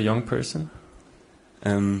party as a young person?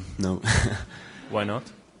 No. Why not?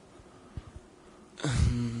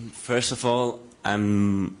 First of all,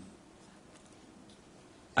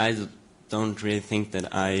 I don't really think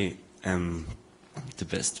that I am the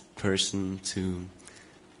best person to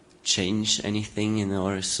change anything in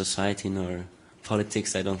our society, in our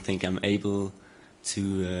politics. I don't think I'm able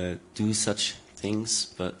to do such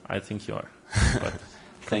things, but I think you are. But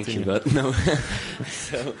thank you, but no.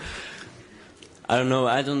 So I don't know.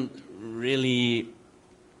 I don't really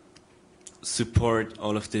support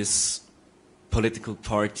all of this political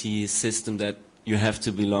party system that you have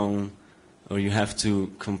to belong or you have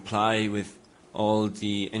to comply with all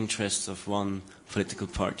the interests of one political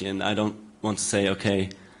party. And I don't want to say, okay,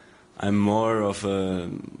 I'm more of a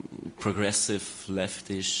progressive,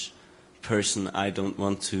 leftish person. I don't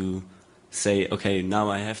want to say, okay, now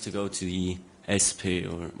I have to go to the SP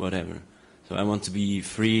or whatever. So I want to be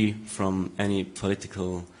free from any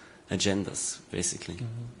political agendas, basically.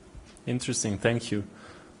 Mm-hmm. Interesting, thank you.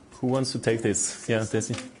 Who wants to take this? Yeah,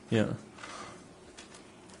 Desi. Yeah.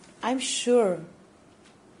 I'm sure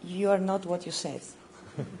you are not what you said.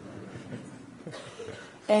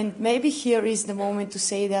 And maybe here is the moment to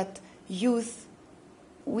say that youth,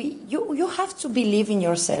 you have to believe in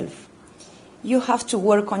yourself. You have to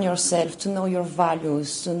work on yourself, to know your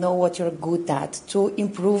values, to know what you're good at, to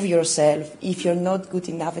improve yourself if you're not good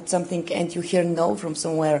enough at something and you hear no from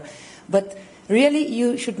somewhere. But really,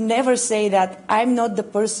 you should never say that I'm not the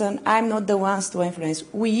person, I'm not the ones to influence.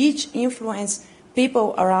 We each influence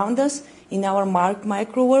people around us in our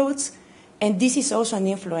micro worlds, and this is also an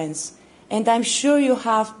influence. And I'm sure you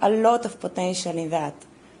have a lot of potential in that.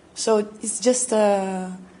 So it's just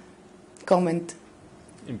a comment.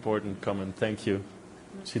 Important comment. Thank you.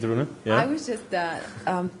 Zydrune? Yeah? I was just,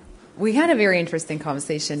 we had a very interesting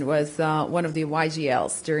conversation with one of the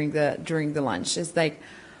YGLs during the lunch. It's like,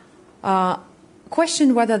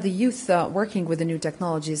 question whether the youth working with the new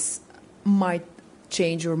technologies might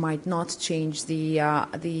change or might not change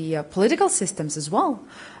the political systems as well.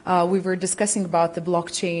 We were discussing about the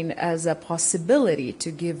blockchain as a possibility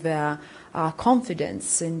to give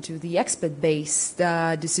confidence into the expert-based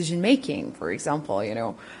decision making. For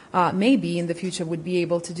example, maybe in the future would be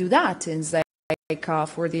able to do that. And like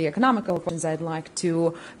for the economical questions, I'd like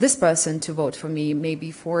this person to vote for me. Maybe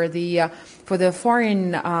for the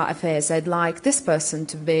foreign affairs, I'd like this person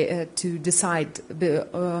to decide,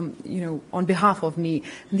 on behalf of me.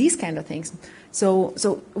 These kind of things.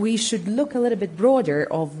 So we should look a little bit broader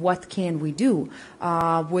of what can we do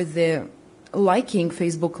with the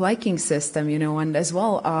Facebook liking system, and as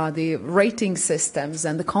well the rating systems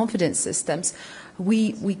and the confidence systems.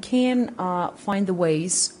 We can find the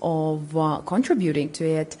ways of contributing to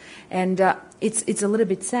it, and it's a little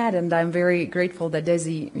bit sad, and I'm very grateful that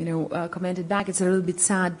Desi commented back. It's a little bit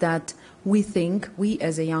sad that we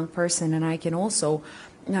as a young person, and I can also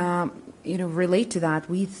relate to that.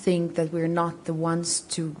 We think that we're not the ones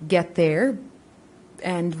to get there,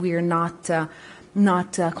 and we're not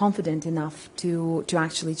confident enough to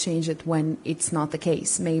actually change it when it's not the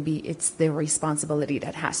case. Maybe it's the responsibility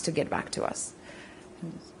that has to get back to us.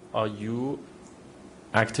 Are you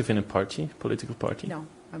active in a political party? No,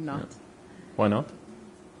 I'm not. Yeah. Why not?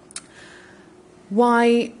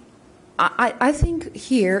 Why? I think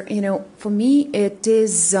here, for me, it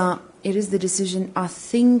is the decision. I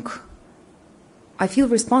feel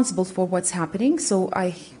responsible for what's happening, so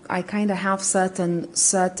I kind of have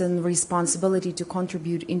certain responsibility to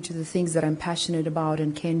contribute into the things that I'm passionate about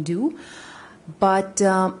and can do. But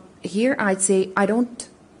here I'd say I don't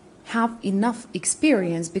have enough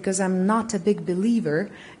experience because I'm not a big believer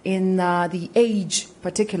in the age,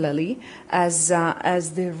 particularly as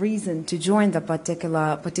the reason to join the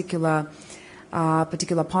particular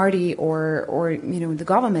party or the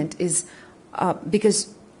government is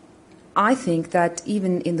because I think that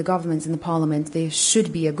even in the governments, in the parliament, there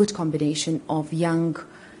should be a good combination of young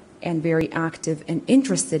and very active and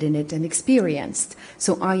interested in it and experienced.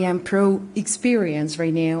 So I am pro-experience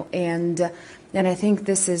right now, and I think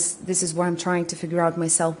this is what I'm trying to figure out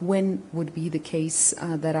myself. When would be the case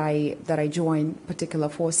that I join particular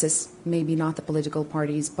forces? Maybe not the political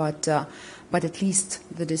parties, but at least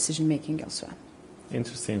the decision making elsewhere.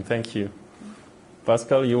 Interesting. Thank you.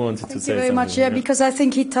 Pascale, you wanted to say something. Thank you very much. Yeah, because I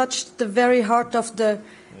think he touched the very heart of the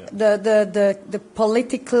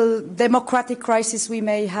political, democratic crisis we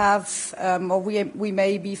may have or we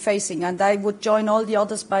may be facing. And I would join all the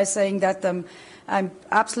others by saying that I'm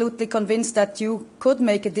absolutely convinced that you could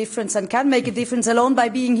make a difference and can make a difference alone by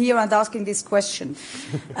being here and asking this question.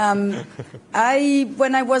 When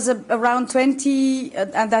I was around 20,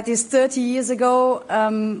 and that is 30 years ago,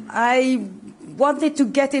 I wanted to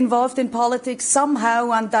get involved in politics somehow,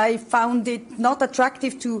 and I found it not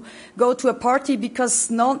attractive to go to a party because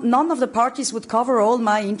none of the parties would cover all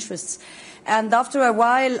my interests. And after a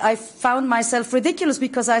while, I found myself ridiculous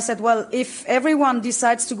because I said, well, if everyone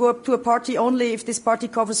decides to go up to a party only if this party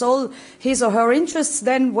covers all his or her interests,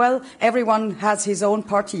 then, well, everyone has his own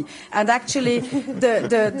party. And actually,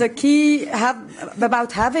 the key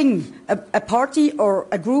about having a party or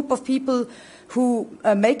a group of people who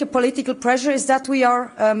make a political pressure is that we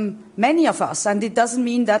are many of us, and it doesn't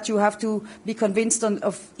mean that you have to be convinced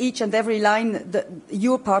of each and every line that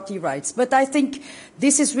your party writes. But I think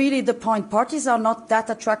this is really the point. Parties are not that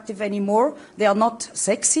attractive anymore. They are not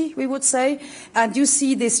sexy, we would say. And you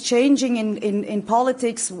see this changing in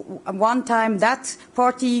politics. One time that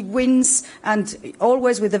party wins, and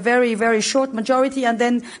always with a very, very short majority, and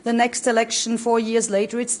then the next election 4 years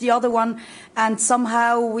later, it's the other one. And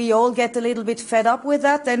somehow we all get a little bit fed up with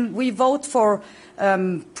that, and we vote for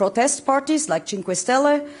protest parties like Cinque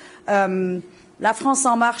Stelle, La France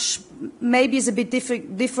En Marche maybe is a bit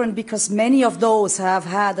different because many of those have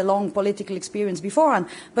had a long political experience beforehand.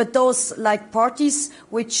 But those like parties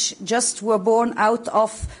which just were born out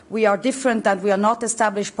of we are different and we are not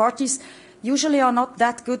established parties usually are not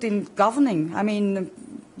that good in governing. I mean,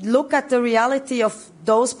 look at the reality of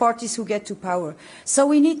those parties who get to power. So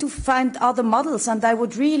we need to find other models, and I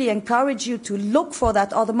would really encourage you to look for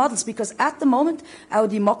that other models, because at the moment our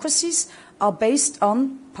democracies are based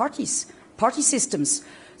on parties, party systems.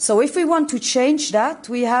 So if we want to change that,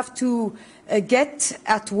 we have to get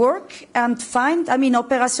at work and find, I mean,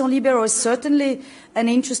 Opération Libero is certainly an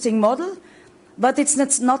interesting model, but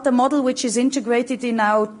it's not a model which is integrated in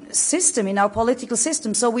our system, in our political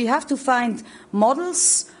system. So we have to find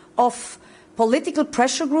models of political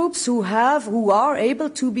pressure groups who are able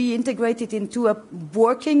to be integrated into a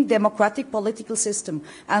working democratic political system.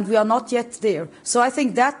 And we are not yet there. So I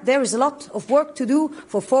think that there is a lot of work to do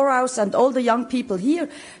for 4 Hours and all the young people here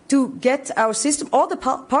to get our system, all the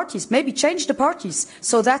parties, maybe change the parties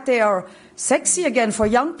so that they are sexy again for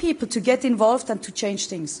young people to get involved and to change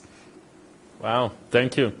things. Wow,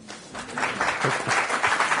 thank you.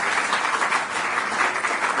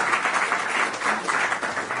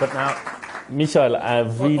 But now, Michal, I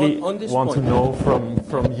really want to know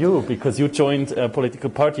from you, because you joined a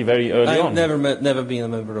political party very early on. I've never been a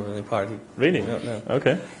member of any party. Really? No.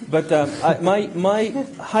 Okay. But my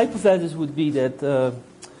hypothesis would be that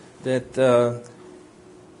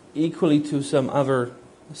equally to some other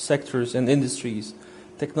sectors and industries,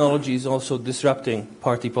 technology is also disrupting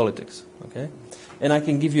party politics. Okay, and I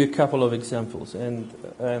can give you a couple of examples. And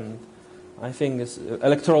I think this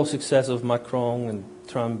electoral success of Macron and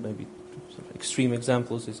Trump, maybe extreme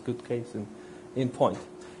examples, is good case in point.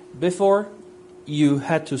 Before, you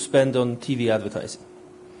had to spend on TV advertising.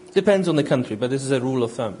 Depends on the country, but this is a rule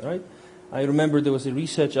of thumb, right? I remember there was a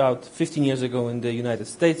research out 15 years ago in the United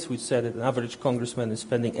States which said that an average congressman is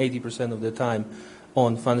spending 80% of their time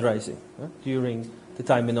on fundraising during the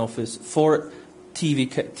time in office for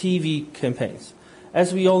TV campaigns.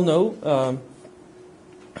 As we all know,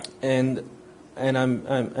 and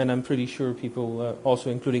I'm pretty sure people also,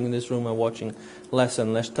 including in this room, are watching less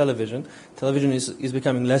and less television. Television is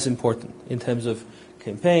becoming less important in terms of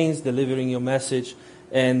campaigns, delivering your message,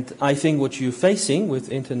 and I think what you're facing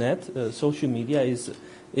with internet, social media, is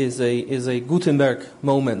a Gutenberg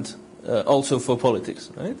moment also for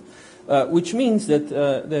politics, right? Which means that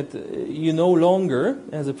you no longer,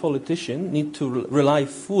 as a politician, need to rely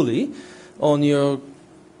fully on your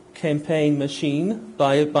campaign machine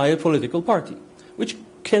by a political party, which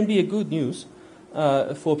can be a good news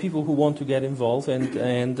for people who want to get involved and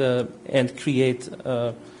create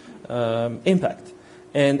impact.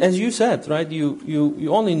 And as you said, right, you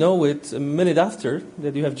only know it a minute after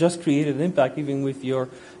that you have just created an impact, even with your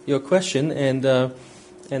question. And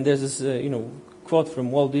there's this quote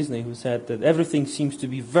from Walt Disney who said that everything seems to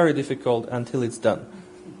be very difficult until it's done.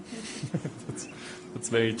 That's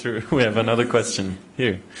very true. We have another question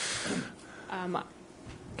here.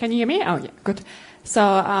 Can you hear me? Oh, yeah, good. So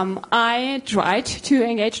I tried to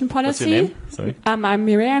engage in policy. What's your name? Sorry. I'm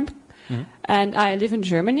Miriam, and I live in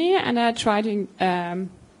Germany, and I try to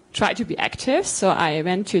be active. So I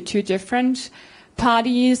went to 2 different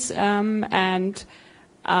parties, and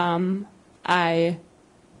I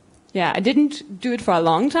didn't do it for a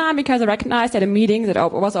long time because I recognized at a meeting that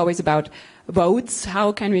it was always about votes.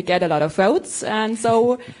 How can we get a lot of votes? And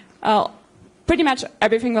so pretty much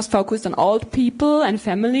everything was focused on old people and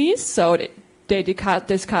families. So they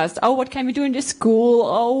discussed, what can we do in this school?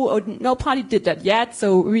 Oh, nobody did that yet.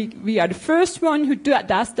 So we are the first one who do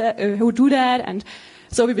that, and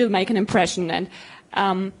so we will make an impression. And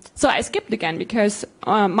so I skipped again because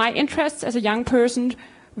my interests as a young person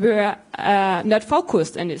were not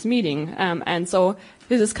focused in this meeting. And so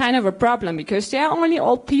this is kind of a problem because they are only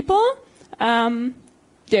old people.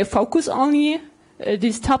 They focus only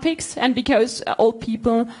these topics, and because old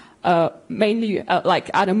people mainly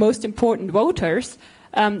are the most important voters,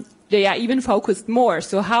 they are even focused more.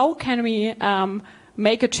 So how can we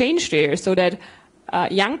make a change there so that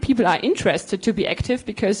young people are interested to be active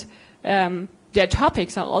because their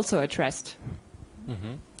topics are also addressed?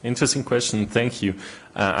 Mm-hmm. Interesting question. Thank you.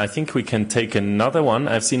 I think we can take another one.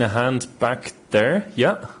 I've seen a hand back there.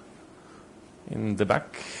 Yeah, in the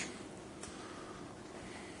back.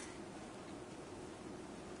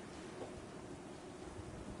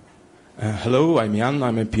 Hello, I'm Jan.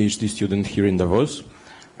 I'm a PhD student here in Davos.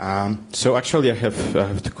 So actually I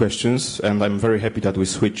have 2 questions, and I'm very happy that we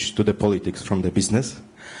switched to the politics from the business.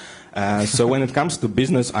 So when it comes to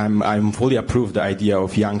business, I'm fully approve the idea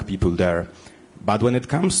of young people there. But when it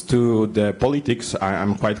comes to the politics,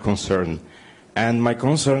 I'm quite concerned. And my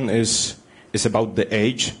concern is about the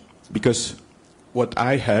age, because what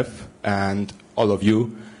I have, and all of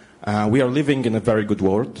you, we are living in a very good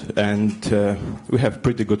world, and we have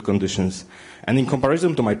pretty good conditions. And in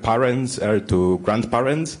comparison to my parents or to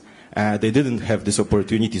grandparents, they didn't have these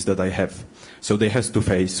opportunities that I have. So they had to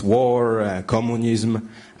face war, communism,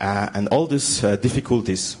 and all these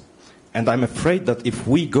difficulties. And I'm afraid that if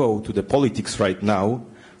we go to the politics right now,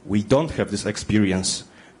 we don't have this experience.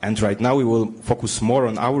 And right now we will focus more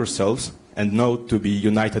on ourselves and not to be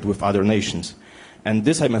united with other nations. And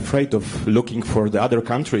this I'm afraid of looking for the other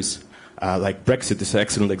countries, like Brexit is an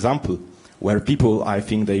excellent example, where people, I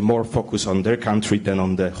think, they more focus on their country than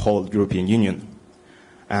on the whole European Union.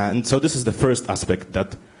 And so this is the first aspect,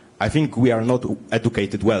 that I think we are not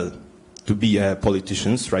educated well to be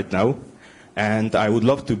politicians right now. And I would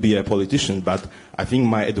love to be a politician, but I think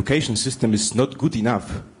my education system is not good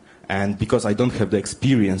enough. And because I don't have the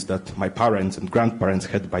experience that my parents and grandparents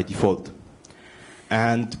had by default.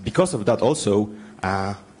 And because of that also,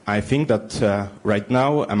 I think that right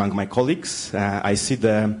now among my colleagues, I see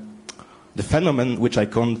the phenomenon which I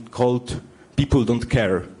called people don't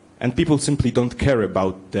care. And people simply don't care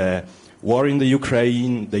about the war in the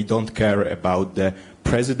Ukraine, they don't care about the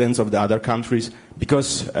presidents of the other countries,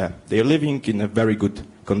 because they are living in a very good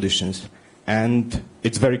conditions. And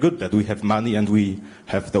it's very good that we have money and we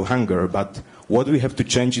have no hunger, but what we have to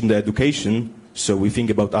change in the education so we think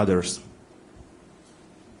about others.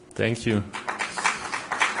 Thank you.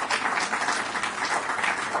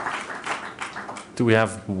 Do we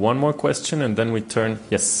have one more question and then we turn?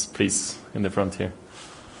 Yes, please, in the front here.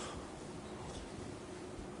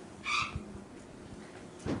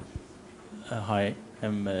 Hi,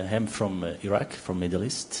 I'm from Iraq, from Middle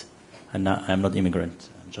East, and I'm not immigrant.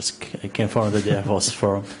 I came from the Air Force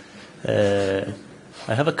Forum.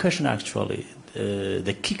 I have a question actually.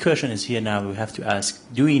 The key question is here now. We have to ask: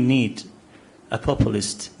 do we need a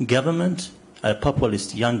populist government, a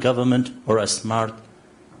populist young government, or a smart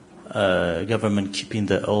government keeping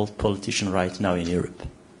the old politician right now in Europe?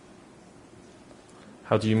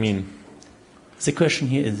 How do you mean? The question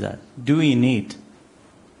here is that: do we need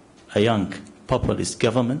a young populist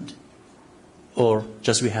government, or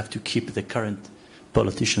just we have to keep the current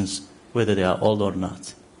politicians, whether they are old or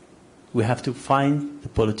not? We have to find the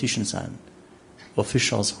politicians and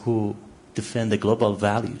officials who defend the global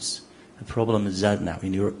values. The problem is that now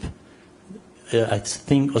in Europe. I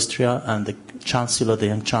think Austria and the Chancellor, the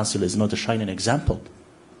young Chancellor, is not a shining example.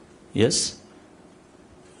 Yes?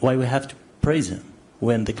 Why we have to praise him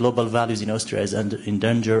when the global values in Austria is in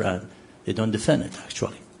danger and they don't defend it,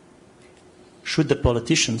 actually? Should the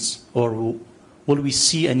politicians, or will we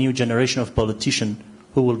see a new generation of politicians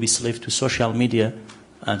who will be slave to social media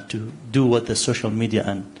and to do what the social media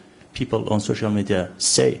and people on social media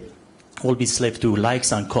say? Will be slave to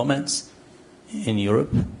likes and comments in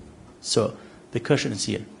Europe? So the question is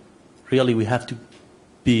here. Really, we have to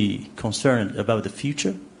be concerned about the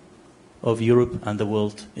future of Europe and the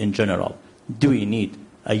world in general. Do we need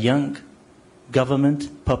a young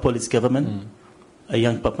government, populist government, a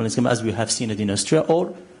young populist government, as we have seen it in Austria,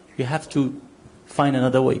 or we have to find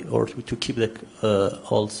another way, or to keep the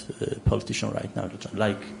old politician right now,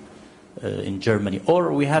 like in Germany?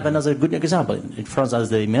 Or we have another good example in France, as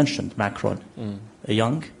they mentioned, Macron, a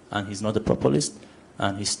young, and he's not a populist,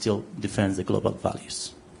 and he still defends the global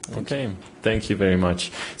values. Okay, thank you very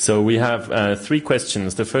much. So we have 3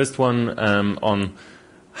 questions. The first one on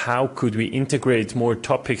how could we integrate more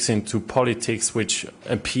topics into politics which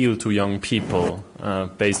appeal to young people,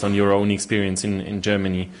 based on your own experience in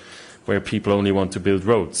Germany, where people only want to build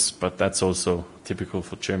roads, but that's also typical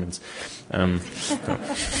for Germans.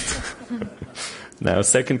 Now,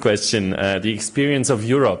 second question, the experience of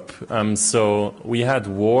Europe. So we had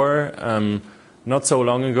war not so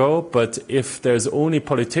long ago, but if there's only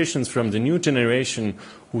politicians from the new generation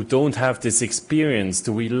who don't have this experience,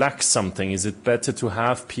 do we lack something? Is it better to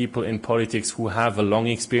have people in politics who have a long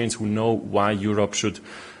experience, who know why Europe should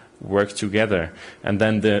work together? And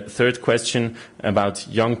then the third question about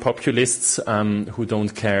young populists who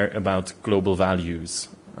don't care about global values.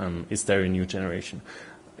 Is there a new generation?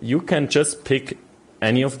 You can just pick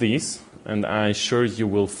any of these, and I'm sure you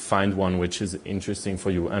will find one which is interesting for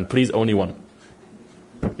you. And please, only one.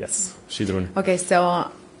 Yes, Zydrune. Okay,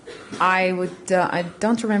 so I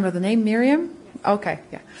don't remember the name, Miriam? Okay,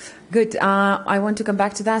 yeah. Good. I want to come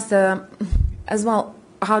back to that as well.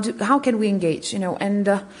 How can we engage,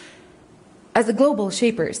 and as the global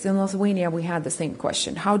shapers in Lithuania, we had the same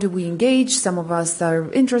question. How do we engage? Some of us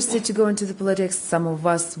are interested to go into the politics, some of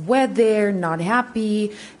us were there, not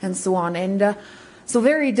happy, and so on. And So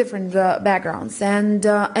very different backgrounds, and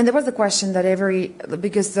there was the question that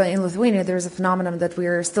because in Lithuania there's a phenomenon that we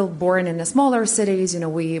are still born in the smaller cities.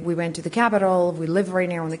 We went to the capital, we live right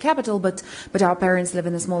now in the capital, but our parents live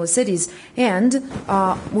in the smaller cities, and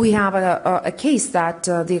we have a case that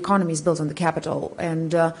the economy is built on the capital,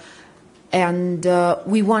 and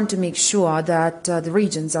we want to make sure that the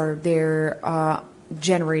regions are there.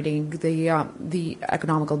 Generating the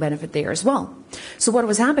economical benefit there as well. So what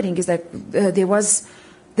was happening is that there was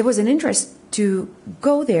an interest to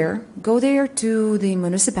go there to the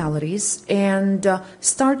municipalities and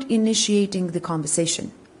start initiating the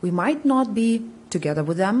conversation. We might not be together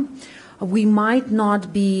with them, we might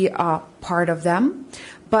not be part of them,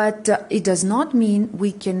 but it does not mean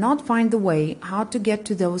we cannot find the way how to get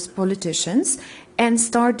to those politicians and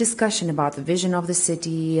start discussion about the vision of the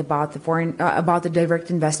city, about the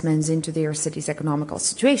direct investments into their city's economical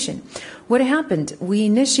situation. What happened? We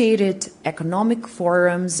initiated economic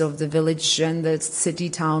forums of the village and the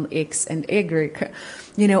city, town X and Y,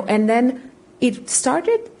 and then it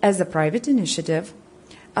started as a private initiative.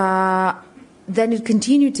 Then it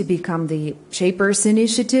continued to become the Shapers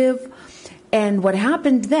Initiative. And what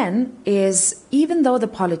happened then is, even though the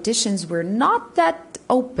politicians were not that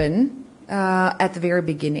open at the very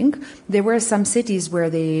beginning, there were some cities where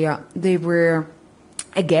they were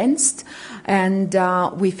against, and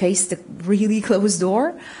we faced a really closed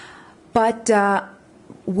door. But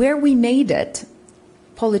where we made it,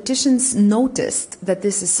 politicians noticed that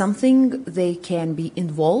this is something they can be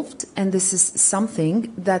involved, and this is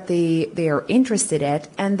something that they are interested at.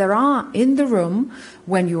 And there are in the room,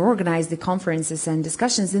 when you organize the conferences and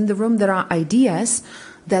discussions in the room, there are ideas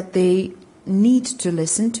that they need to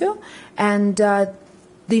listen to, and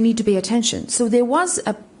they need to pay attention. So there was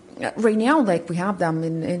right now, like we have them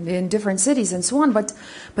in different cities and so on, but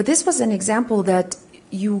this was an example that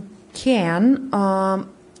you can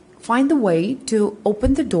find a way to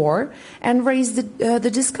open the door and raise the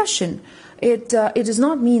discussion. It does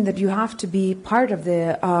not mean that you have to be part of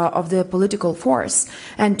the political force.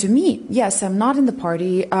 And to me, yes, I'm not in the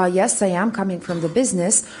party. Yes, I am coming from the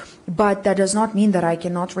business, but that does not mean that I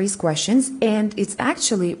cannot raise questions. And it's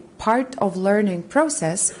actually part of learning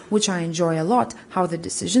process, which I enjoy a lot, how the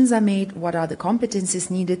decisions are made, what are the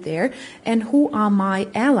competencies needed there, and who are my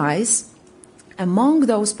allies among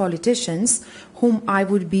those politicians whom I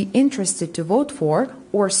would be interested to vote for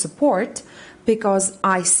or support, because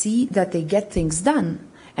I see that they get things done.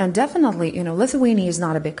 And definitely, Lithuania is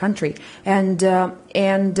not a big country, and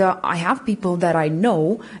I have people that I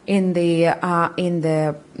know in the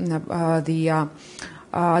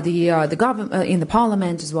government, in the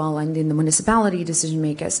parliament as well, and in the municipality decision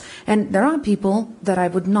makers. And there are people that I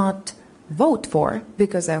would not vote for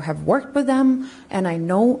because I have worked with them, and I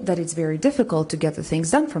know that it's very difficult to get the things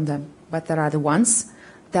done from them. But there are the ones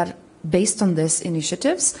that, based on these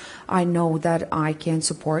initiatives, I know that I can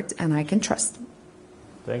support and I can trust.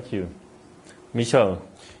 Thank you. Michal,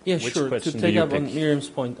 yeah, sure. To take up on Miriam's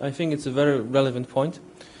point, I think it's a very relevant point,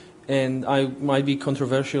 and I might be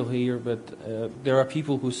controversial here, but there are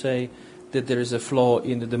people who say that there is a flaw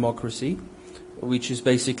in the democracy, which is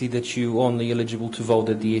basically that you're only eligible to vote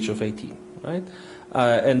at the age of 18, right?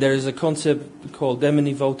 And there is a concept called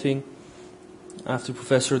Demini voting, after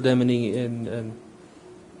Professor Demini in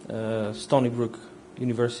Stony Brook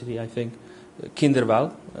University, I think,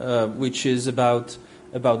 Kinderwahl, which is about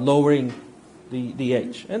lowering the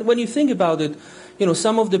age. And when you think about it,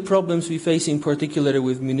 some of the problems we face, in particular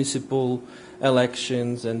with municipal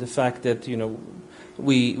elections, and the fact that you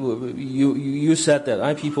said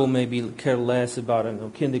that people maybe care less about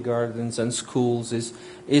kindergartens and schools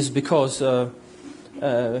is because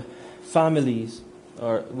families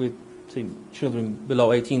with children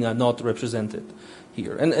below 18 are not represented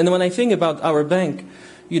here. And when I think about our bank,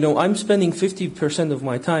 I'm spending 50% of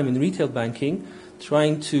my time in retail banking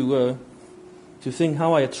trying to think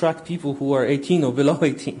how I attract people who are 18 or below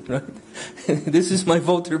 18, right? This is my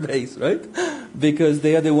voter base, right? Because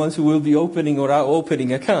they are the ones who will be opening or are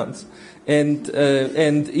opening accounts. And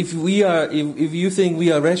if you think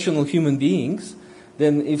we are rational human beings,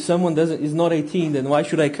 then if someone is not 18, then why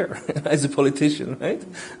should I care as a politician, right?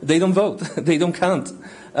 They don't vote, they don't count.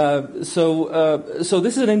 So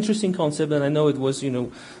this is an interesting concept, and I know it was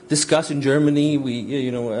discussed in Germany,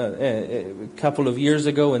 a couple of years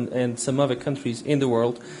ago, and some other countries in the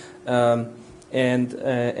world, and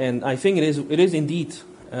I think it is indeed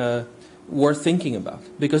worth thinking about,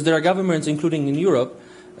 because there are governments, including in Europe,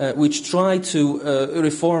 which try to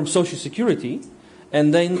reform Social Security.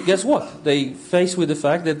 And then, guess what? They face with the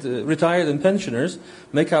fact that retired and pensioners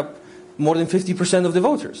make up more than 50% of the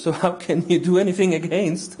voters. So how can you do anything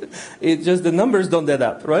against? It just the numbers don't add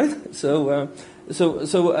up, right? So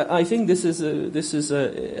I think this is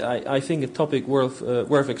I think a topic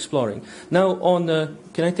worth exploring. Now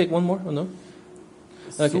can I take one more or no?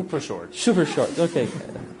 Okay. Super short. Super short. Okay.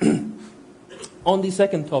 On the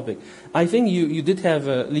second topic, I think you did have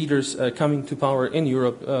leaders coming to power in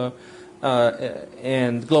Europe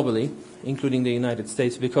and globally, including the United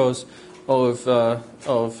States, because of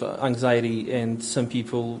anxiety and some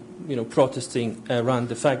people, protesting around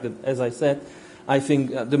the fact that, as I said, I think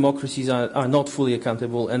democracies are not fully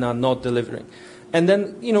accountable and are not delivering. And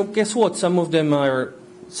then, guess what? Some of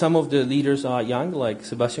the leaders are young, like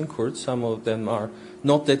Sebastian Kurz. Some of them are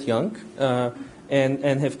not that young.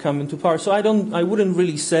 And have come into power. So I wouldn't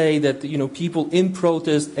really say that people in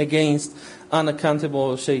protest against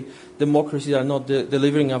unaccountable, say, democracies are not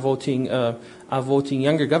delivering are voting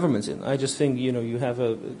younger governments in. I just think you have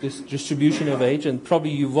this distribution of age, and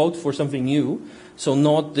probably you vote for something new, so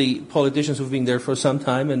not the politicians who've been there for some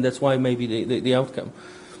time, and that's why maybe the outcome.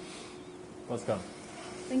 Pascale.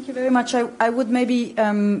 Thank you very much. I would maybe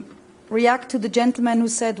react to the gentleman who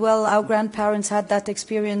said, well, our grandparents had that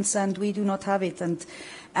experience and we do not have it.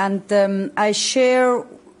 And I share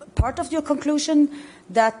part of your conclusion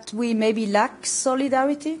that we maybe lack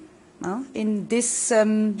solidarity in this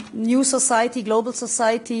new society, global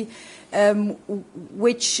society,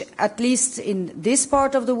 which at least in this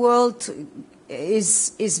part of the world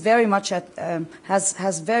is very much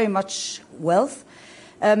has very much wealth.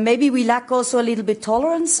 Maybe we lack also a little bit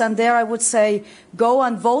tolerance, and there I would say go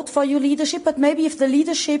and vote for your leadership, but maybe if the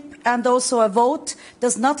leadership and also a vote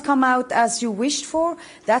does not come out as you wished for,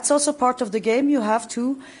 that's also part of the game. You have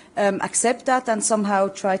to accept that and somehow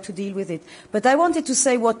try to deal with it. But I wanted to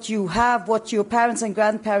say what you have, what your parents and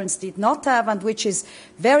grandparents did not have, and which is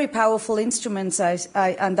very powerful instruments.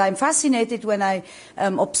 And I'm fascinated when I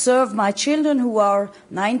observe my children who are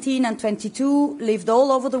 19 and 22, lived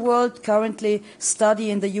all over the world, currently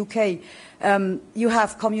study in the UK. You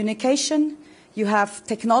have communication, you have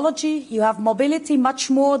technology, you have mobility, much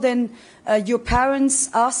more than your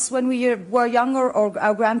parents, us, when we were younger, or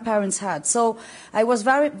our grandparents had. So I was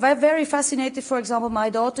very, very, very fascinated. For example, my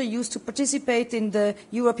daughter used to participate in the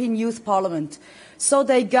European Youth Parliament. So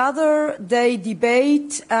they gather, they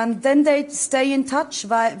debate, and then they stay in touch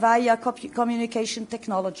via communication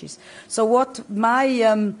technologies. So what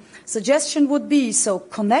my suggestion would be, so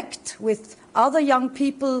connect with other young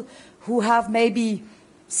people who have maybe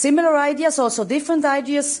similar ideas, also different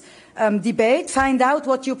ideas, debate, find out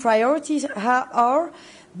what your priorities are,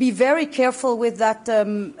 be very careful with that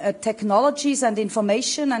technologies and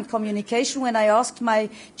information and communication. When I asked my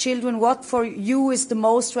children what for you is the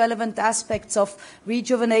most relevant aspects of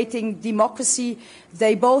rejuvenating democracy,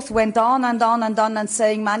 they both went on and on and on and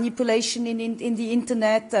saying manipulation in the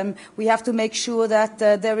internet. We have to make sure that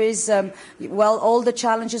there is, all the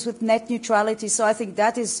challenges with net neutrality. So I think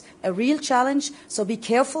that is a real challenge. So be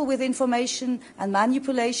careful with information and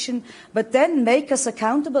manipulation, but then make us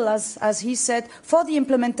accountable, as he said, for the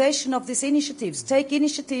implementation of these initiatives. Take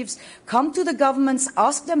initiatives, come to the governments,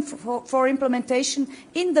 ask them for implementation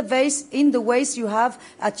in the ways you have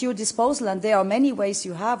at your disposal, and there are many ways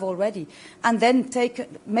you have already, and then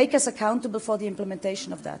make us accountable for the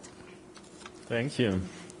implementation of that. Thank you.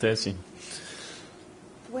 Desi.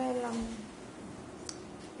 Well,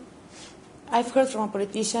 I've heard from a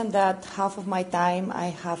politician that half of my time I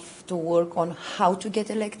have to work on how to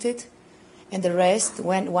get elected, and the rest,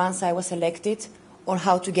 once I was elected, on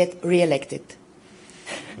how to get re-elected.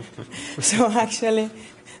 So actually,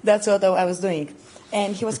 that's what I was doing.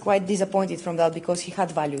 And he was quite disappointed from that because he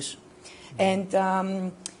had values. And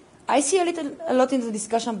I see a lot in the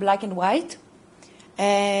discussion black and white,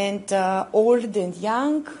 and old and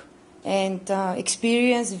young, and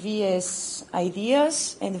experience vs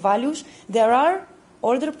ideas and values. There are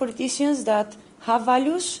older politicians that have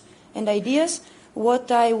values and ideas.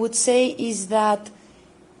 What I would say is that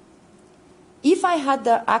if I had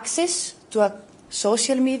the access to a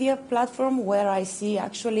social media platform where I see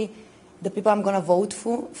actually the people I'm going to vote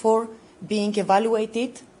for being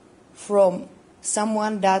evaluated from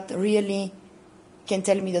someone that really can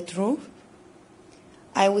tell me the truth,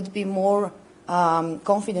 I would be more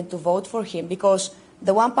confident to vote for him, because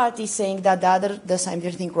the one party is saying that the other does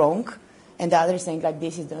everything wrong, and the other is saying like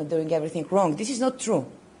this is doing everything wrong. This is not true.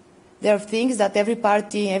 There are things that every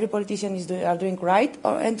party, every politician are doing right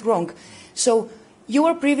and wrong. So you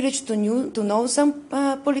are privileged to know some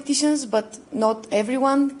politicians, but not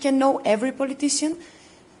everyone can know every politician.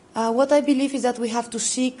 What I believe is that we have to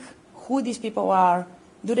seek who these people are.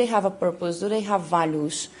 Do they have a purpose? Do they have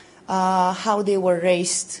values? How they were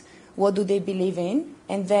raised? what do they believe in,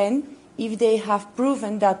 and then if they have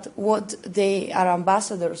proven that what they are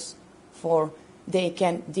ambassadors for, they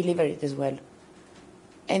can deliver it as well.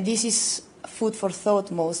 And this is food for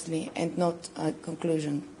thought mostly, and not a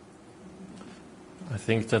conclusion. I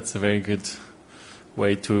think that's a very good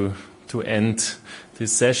way to end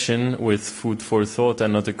this session, with food for thought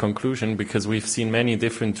and not a conclusion, because we've seen many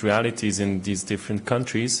different realities in these different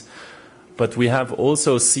countries, but we have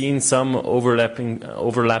also seen some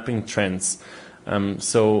overlapping trends.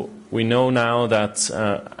 So we know now that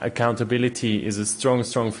accountability is a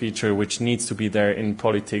strong feature which needs to be there in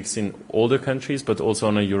politics in all the countries, but also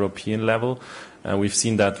on a European level. We've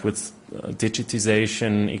seen that with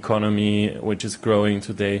digitization, economy, which is growing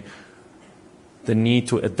today. The need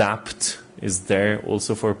to adapt is there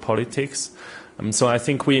also for politics. So I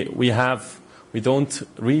think we don't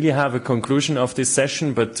really have a conclusion of this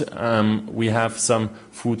session, but we have some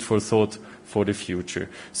food for thought for the future.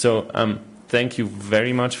 So thank you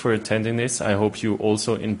very much for attending this. I hope you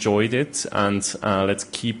also enjoyed it, and let's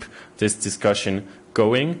keep this discussion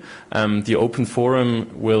going. The open forum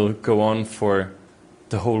will go on for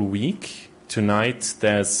the whole week. Tonight,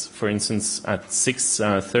 there's, for instance, at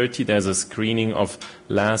 6:30, there's a screening of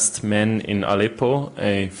Last Men in Aleppo,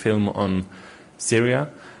 a film on Syria,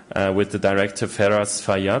 with the director Feras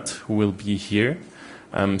Fayyad, who will be here.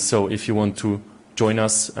 So if you want to join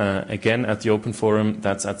us again at the open forum,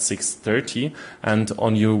 that's at 6:30. And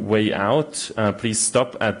on your way out, please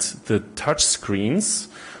stop at the touch screens,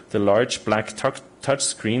 the large black touch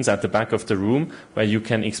screens at the back of the room, where you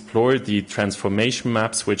can explore the transformation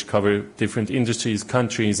maps which cover different industries,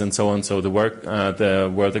 countries, and so on. So the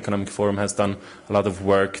World Economic Forum has done a lot of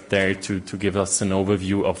work there to give us an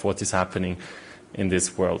overview of what is happening in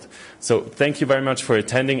this world. So thank you very much for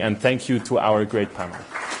attending, and thank you to our great panel.